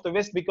feminism of the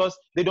West because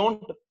they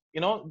don't,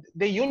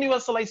 they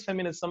universalize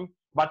feminism,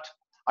 but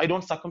I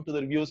don't succumb to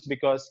the views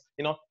because,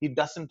 it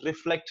doesn't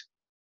reflect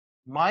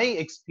my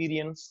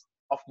experience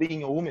of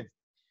being a woman.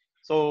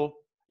 So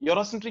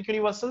Eurocentric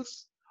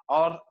universals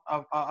are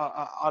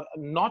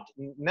not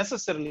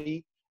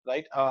necessarily,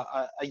 right,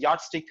 a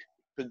yardstick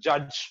to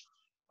judge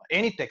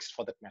any text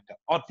for that matter,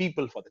 or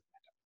people for that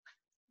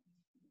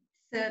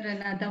Sir,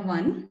 another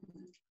one.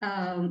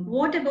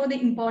 What about the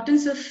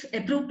importance of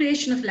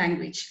appropriation of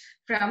language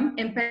from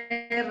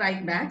empire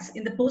right backs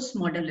in the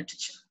postmodern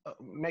literature?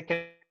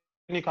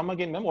 Can you come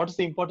again, ma'am? What is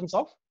the importance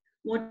of?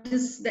 What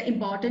is the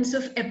importance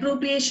of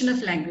appropriation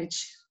of language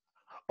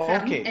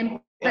from Okay. Yeah.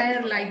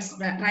 empire rights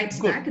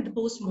back in the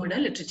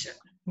postmodern literature?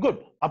 Good.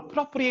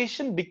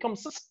 Appropriation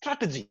becomes a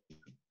strategy,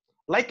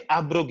 like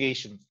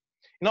abrogation.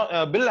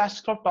 Bill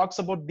Ashcroft talks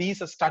about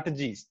these as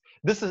strategies.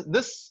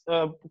 This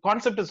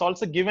concept is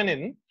also given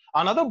in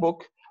another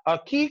book,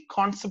 Key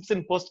Concepts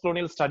in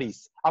Postcolonial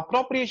Studies.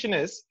 Appropriation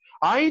is,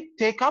 I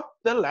take up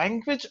the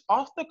language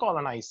of the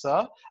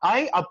colonizer,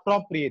 I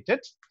appropriate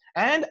it,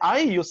 and I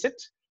use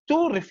it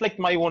to reflect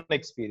my own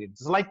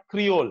experience. Like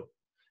Creole,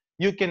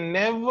 you can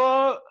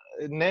never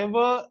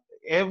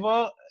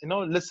ever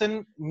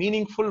listen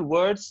meaningful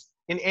words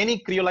in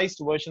any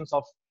creolized versions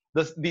of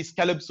these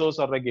calypsos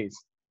or reggaes,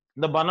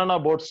 the banana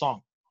boat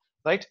song,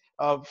 right?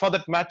 For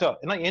that matter,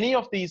 any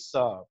of these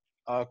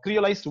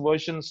creolized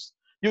versions,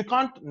 you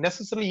can't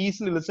necessarily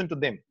easily listen to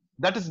them.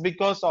 That is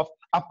because of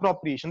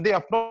appropriation. They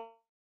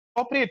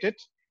appropriate it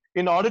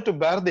in order to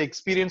bear the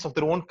experience of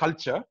their own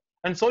culture,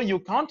 and so you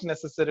can't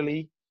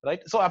necessarily,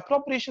 right? So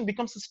appropriation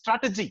becomes a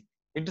strategy.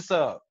 It is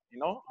a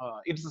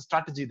it is a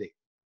strategy there.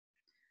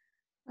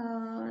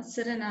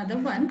 Sir, another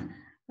one.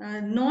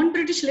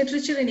 Non-British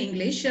literature in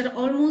English are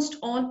almost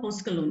all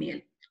post-colonial.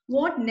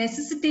 What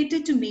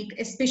necessitated to make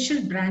a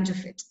special branch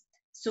of it?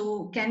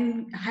 So,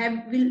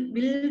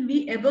 will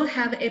we ever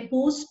have a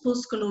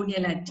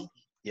post-coloniality?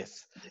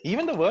 Yes,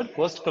 even the word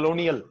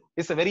post-colonial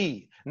is a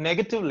very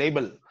negative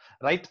label,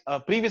 right?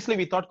 Previously,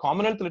 we thought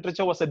Commonwealth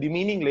literature was a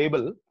demeaning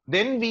label.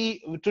 Then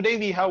today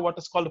we have what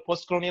is called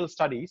post-colonial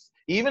studies.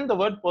 Even the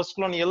word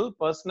post-colonial,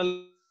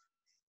 personal.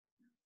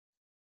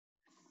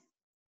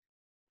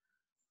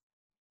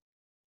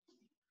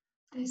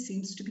 There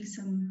seems to be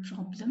some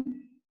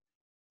problem.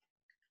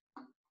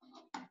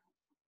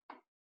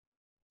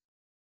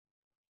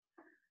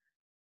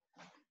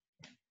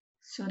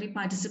 Sorry,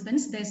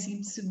 participants, there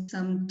seems to be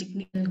some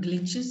technical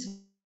glitches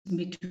in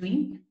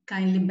between.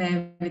 Kindly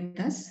bear with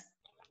us.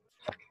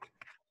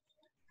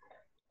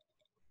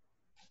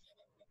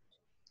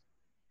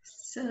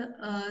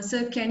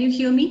 Sir, can you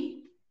hear me?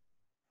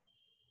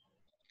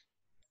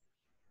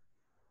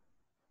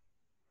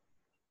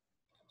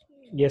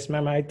 Yes,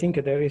 ma'am. I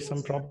think there is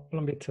some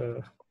problem with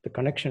the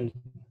connection.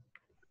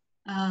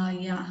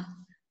 Yeah,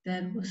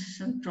 there was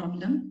some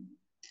problem.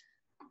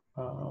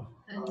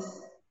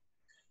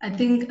 I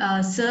think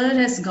Sir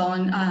has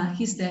gone.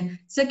 He's there.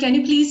 Sir, can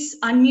you please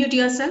unmute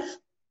yourself?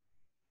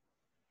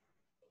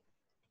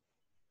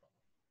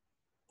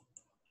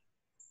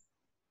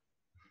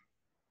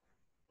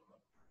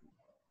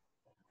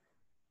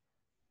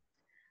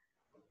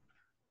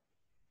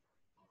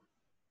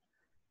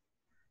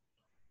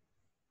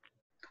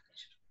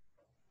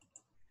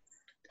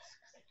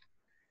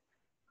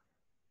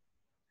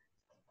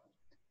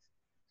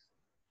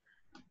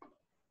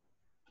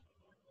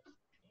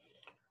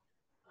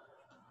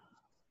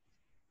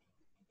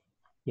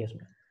 Yes,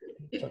 ma'am.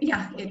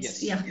 Yeah,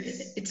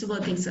 it's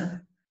working,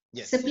 sir.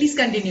 So please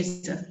continue,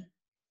 sir.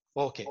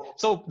 Okay,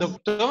 so the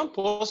term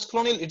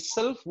post-colonial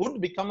itself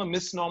would become a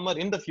misnomer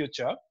in the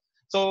future.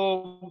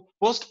 So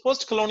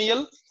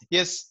post-colonial,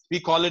 yes, we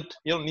call it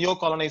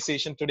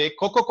neo-colonization today,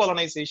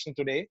 coco-colonization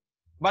today.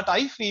 But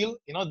I feel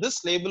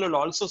this label will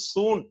also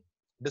soon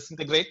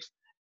disintegrate,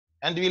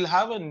 and we'll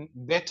have a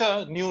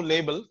better new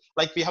label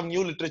like we have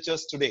new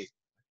literatures today.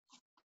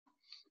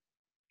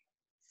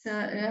 So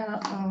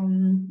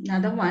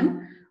another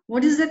one.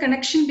 What is the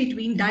connection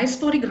between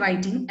diasporic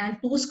writing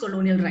and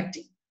post-colonial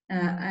writing?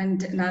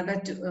 And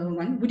another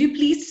one. Would you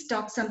please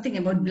talk something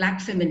about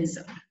Black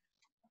feminism?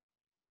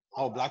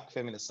 Oh, Black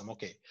feminism.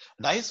 Okay.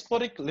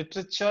 Diasporic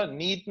literature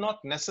need not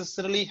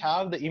necessarily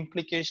have the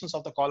implications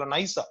of the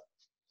colonizer,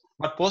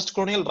 but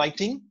post-colonial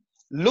writing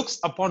looks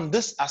upon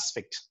this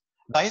aspect.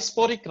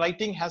 Diasporic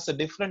writing has a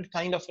different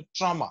kind of a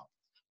trauma.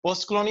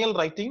 Post-colonial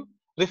writing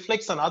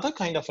reflects another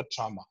kind of a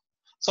trauma.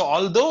 So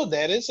although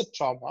there is a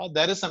trauma,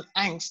 there is an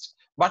angst,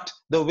 but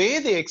the way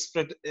they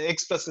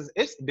express it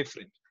is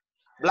different.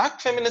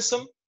 Black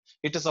feminism,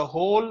 it is a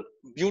whole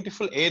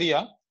beautiful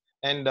area,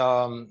 and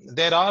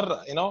there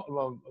are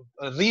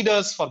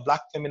readers for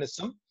Black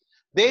feminism.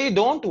 They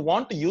don't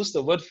want to use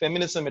the word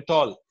feminism at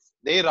all.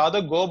 They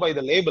rather go by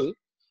the label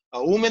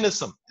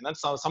womanism. And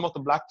some of the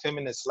Black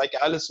feminists like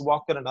Alice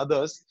Walker and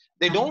others,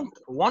 they don't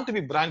want to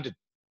be branded.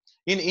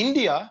 In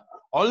India,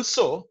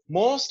 also,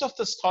 most of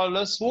the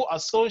scholars who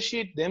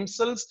associate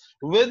themselves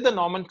with the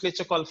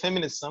nomenclature called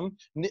feminism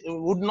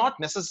would not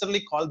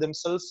necessarily call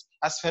themselves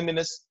as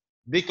feminists,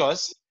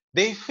 because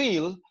they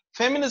feel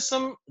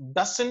feminism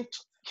doesn't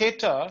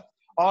cater,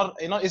 or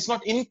is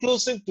not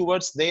inclusive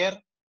towards their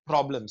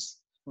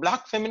problems.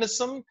 Black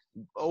feminism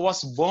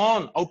was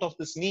born out of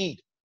this need,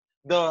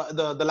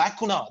 the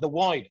lacuna, the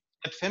void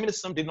that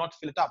feminism did not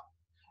fill it up.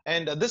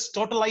 And this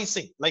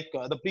totalizing, like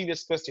the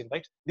previous question,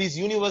 right? These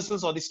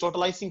universals or these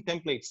totalizing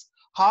templates,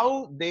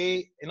 how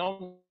they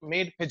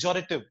made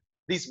pejorative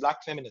these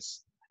Black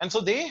feminists. And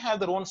so they have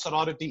their own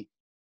sorority,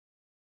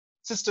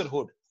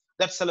 sisterhood,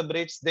 that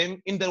celebrates them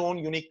in their own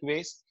unique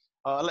ways,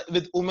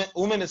 with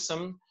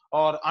womanism,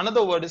 or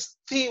another word is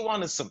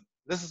theonism.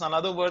 This is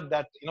another word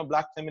that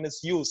Black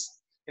feminists use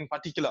in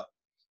particular.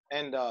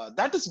 And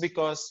that is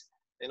because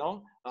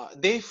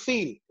they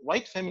feel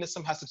white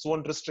feminism has its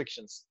own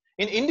restrictions.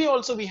 In India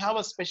also, we have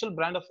a special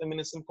brand of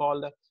feminism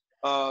called,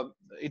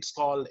 it's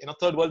called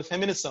third world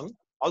feminism.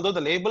 Although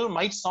the label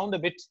might sound a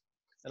bit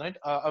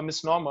a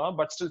misnomer,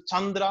 but still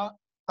Chandra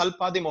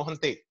Talpade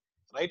Mohante,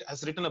 right,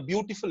 has written a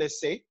beautiful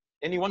essay.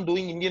 Anyone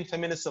doing Indian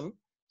feminism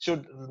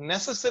should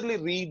necessarily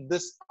read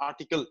this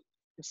article.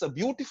 It's a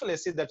beautiful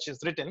essay that she's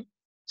written,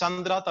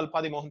 Chandra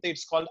Talpade Mohante.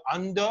 It's called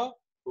Under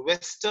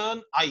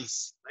Western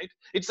Eyes, right?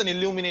 It's an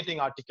illuminating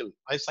article.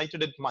 I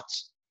cited it much.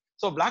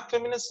 So Black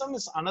feminism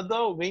is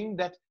another wing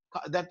that's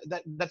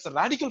a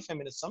radical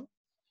feminism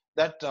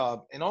that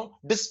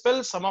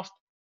dispels some of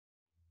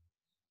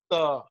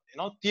the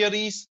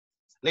theories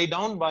laid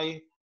down by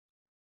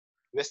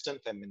Western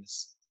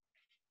feminists.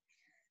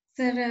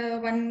 Sir,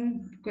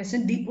 one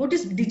question. What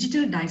is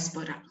digital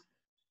diaspora?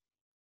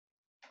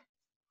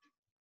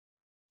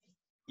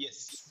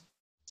 Yes,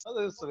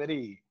 this is a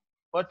very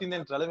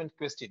pertinent, relevant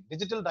question.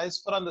 Digital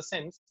diaspora, in the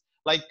sense,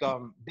 like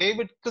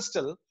David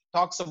Crystal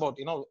talks about,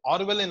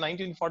 Orwell in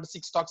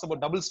 1946 talks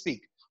about double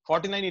speak.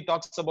 49, he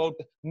talks about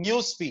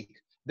new speak.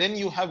 Then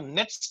you have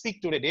net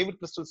speak today. David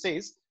Crystal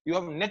says you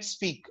have net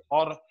speak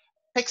or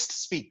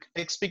text speak.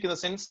 Text speak in the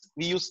sense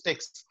we use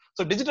text.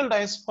 So digital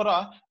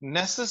diaspora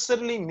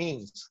necessarily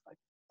means,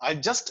 I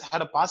just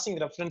had a passing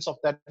reference of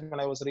that when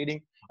I was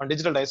reading on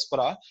digital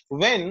diaspora,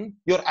 when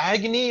your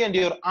agony and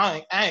your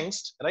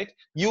angst, right,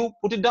 you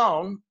put it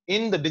down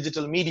in the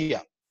digital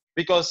media.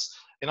 Because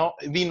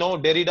we know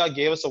Derrida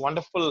gave us a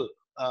wonderful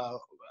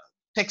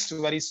text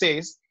where he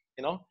says,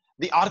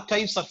 the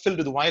archives are filled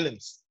with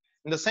violence.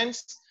 In the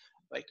sense,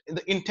 right,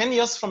 in 10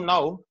 years from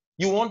now,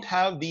 you won't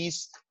have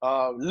these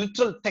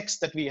literal texts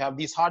that we have,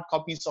 these hard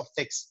copies of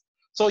text.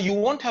 So you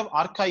won't have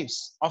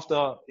archives of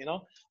the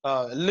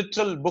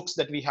literal books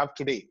that we have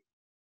today.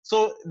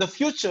 So the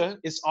future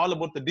is all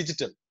about the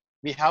digital.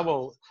 We have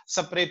a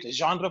separate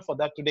genre for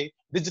that today,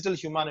 digital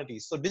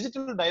humanities. So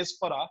digital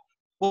diaspora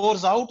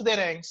pours out their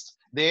angst,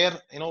 their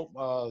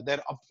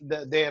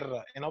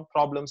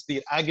problems,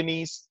 their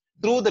agonies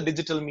through the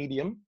digital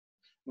medium.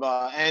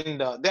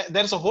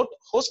 There's a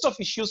host of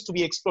issues to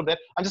be explored there.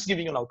 I'm just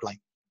giving you an outline.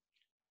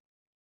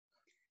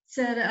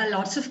 Sir,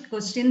 lots of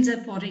questions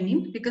are pouring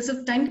in. Because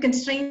of time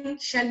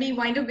constraint, shall we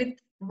wind up with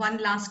one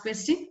last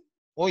question?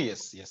 Oh,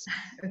 yes.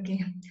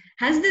 Okay.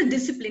 Has the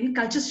discipline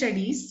culture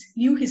studies,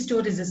 new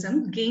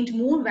historicism, gained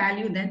more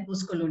value than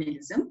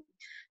post-colonialism?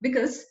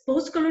 Because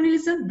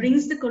post-colonialism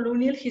brings the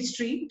colonial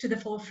history to the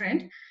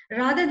forefront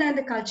rather than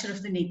the culture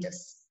of the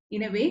natives.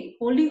 In a way,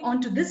 holding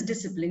on to this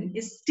discipline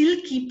is still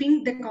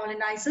keeping the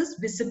colonizers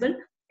visible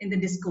in the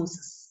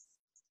discourses.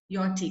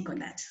 Your take on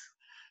that?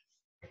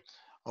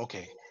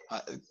 Okay.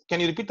 Can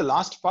you repeat the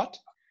last part?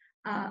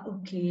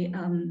 Okay,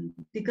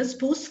 because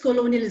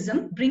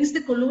post-colonialism brings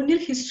the colonial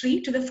history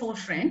to the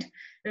forefront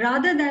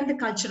rather than the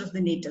culture of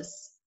the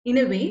natives. In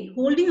a way,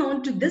 holding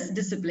on to this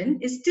discipline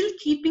is still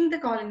keeping the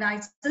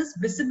colonizers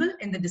visible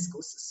in the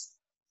discourses.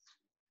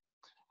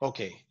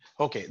 Okay,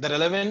 okay. The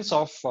relevance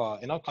of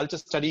culture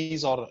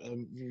studies or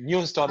new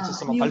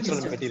historicism or New cultural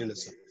history.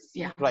 materialism.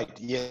 Yeah. Right.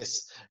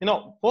 Yes.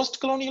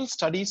 Post-colonial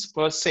studies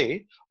per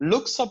se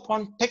looks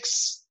upon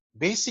texts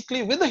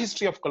basically with the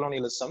history of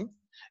colonialism,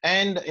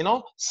 and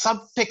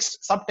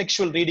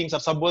subtextual readings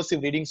or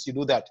subversive readings. You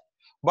do that,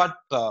 but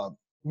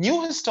new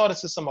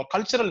historicism or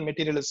cultural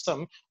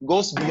materialism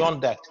goes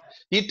beyond that.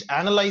 It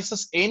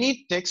analyzes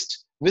any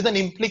text with an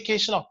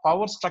implication of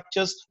power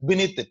structures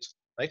beneath it.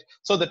 Right.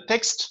 So the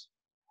text,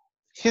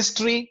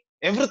 history,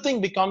 everything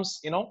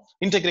becomes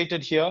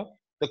integrated here.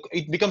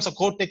 It becomes a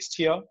core text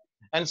here.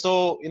 And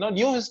so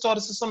new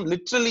historicism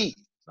literally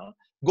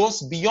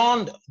goes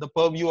beyond the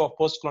purview of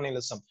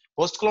post-colonialism.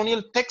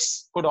 Post-colonial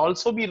texts could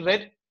also be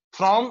read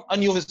from a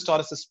new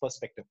historicist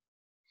perspective.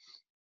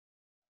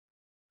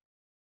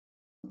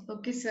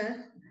 Okay,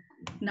 sir.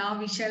 Now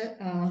we shall,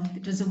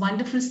 it was a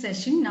wonderful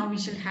session. Now we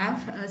shall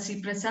have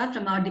Sri Prasad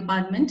from our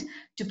department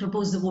to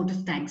propose the vote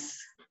of thanks.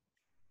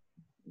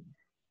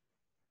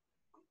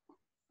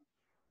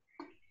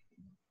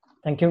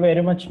 Thank you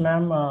very much,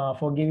 ma'am,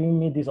 for giving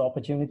me this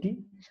opportunity.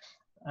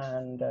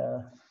 And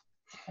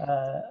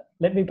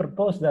let me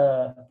propose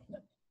the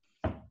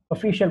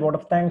official vote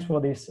of thanks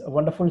for this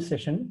wonderful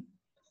session.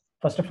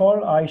 First of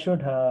all, I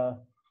should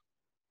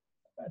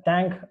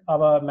thank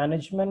our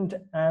management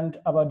and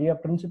our dear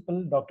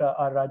principal, Dr.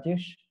 R.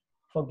 Rajesh,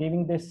 for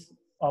giving this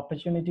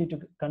opportunity to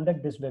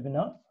conduct this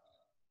webinar.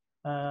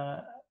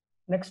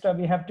 Next,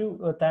 we have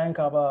to thank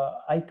our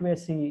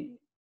IQAC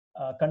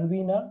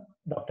convener,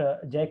 Dr.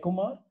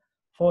 Jaykumar,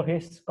 for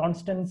his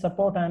constant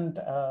support and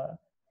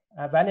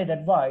valid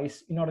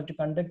advice in order to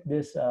conduct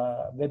this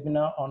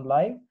webinar on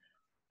live.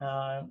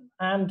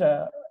 And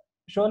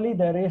surely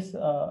there is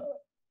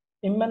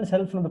immense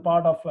help from the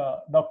part of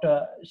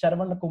Dr.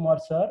 Sharavana Kumar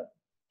sir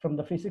from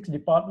the physics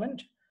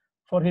department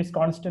for his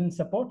constant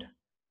support,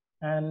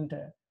 and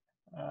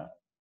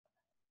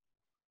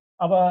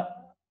our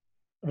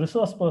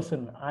resource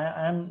person.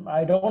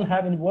 I don't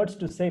have any words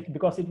to say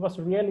because it was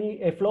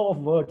really a flow of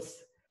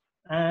words,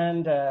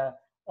 and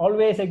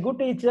always a good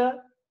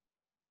teacher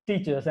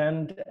teaches,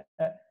 and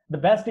the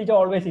best teacher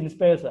always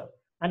inspires her.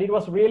 And it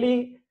was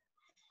really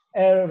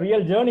a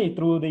real journey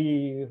through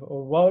the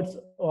words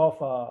of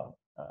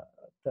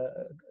the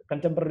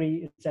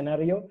contemporary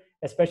scenario.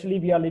 Especially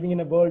we are living in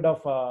a world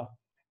of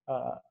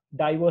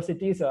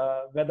diversities,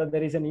 whether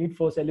there is a need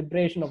for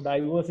celebration of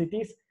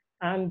diversities,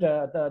 and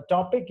the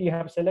topic you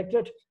have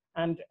selected,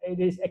 and it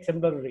is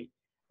exemplary.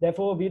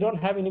 Therefore, we don't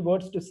have any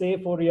words to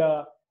say for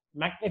your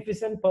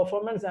magnificent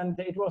performance, and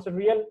it was a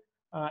real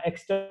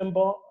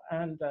extempo,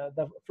 and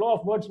the flow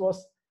of words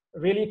was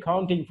really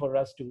counting for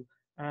us too.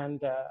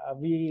 And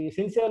we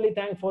sincerely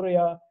thank for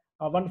your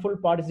wonderful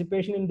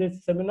participation in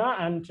this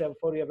seminar, and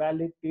for your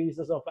valid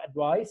pieces of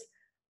advice.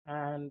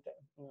 And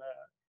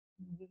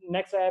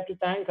next, I have to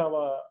thank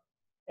our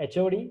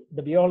HOD,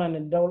 the be-all and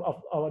end-all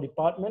of our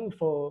department,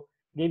 for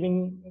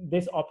giving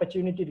this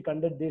opportunity to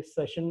conduct this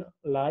session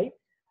live,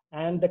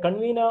 and the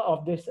convener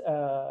of this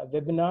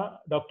webinar,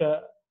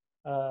 Dr.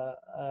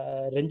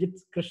 Ranjit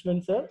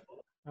Krishnan sir,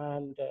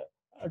 and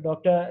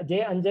Dr. J.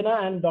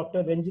 Anjana and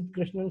Dr. Ranjit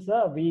Krishnan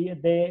sir.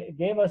 They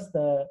gave us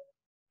the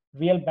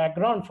real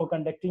background for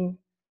conducting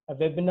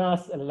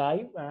webinars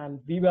live, and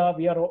we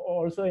are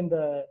also in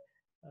the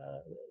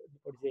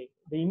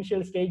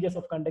initial stages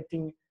of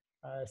conducting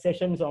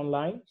sessions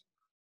online,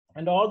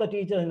 and all the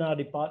teachers in our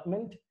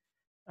department.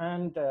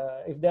 And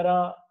if there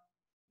are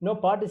no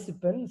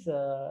participants,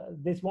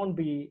 this won't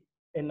be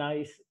a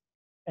nice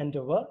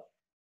endeavor.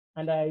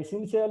 And I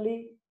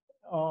sincerely,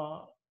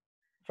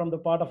 from the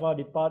part of our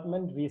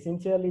department, we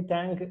sincerely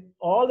thank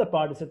all the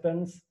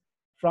participants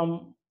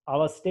from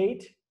our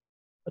state,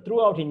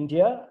 throughout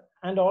India,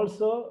 and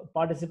also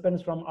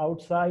participants from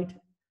outside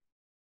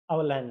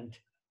our land.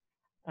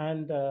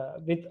 And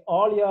with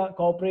all your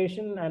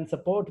cooperation and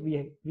support,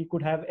 we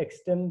could have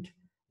extended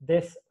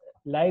this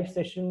live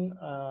session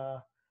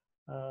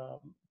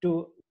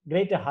to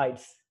greater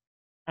heights.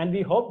 And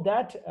we hope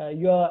that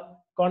your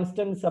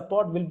constant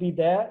support will be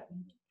there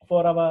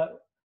for our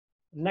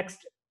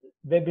next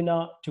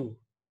webinar too.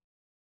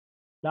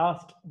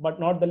 Last but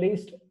not the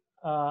least,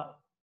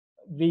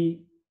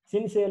 we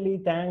sincerely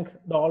thank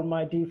the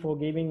Almighty for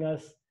giving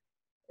us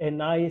a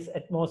nice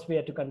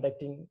atmosphere to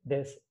conducting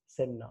this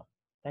seminar.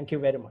 Thank you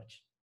very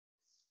much.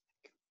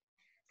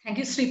 Thank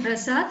you, Sri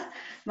Prasad.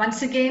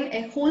 Once again,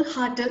 a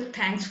wholehearted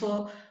thanks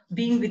for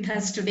being with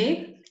us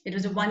today. It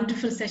was a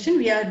wonderful session.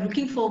 We are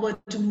looking forward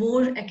to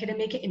more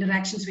academic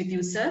interactions with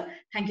you, sir.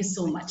 Thank you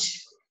so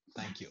much.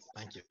 Thank you.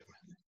 Thank you.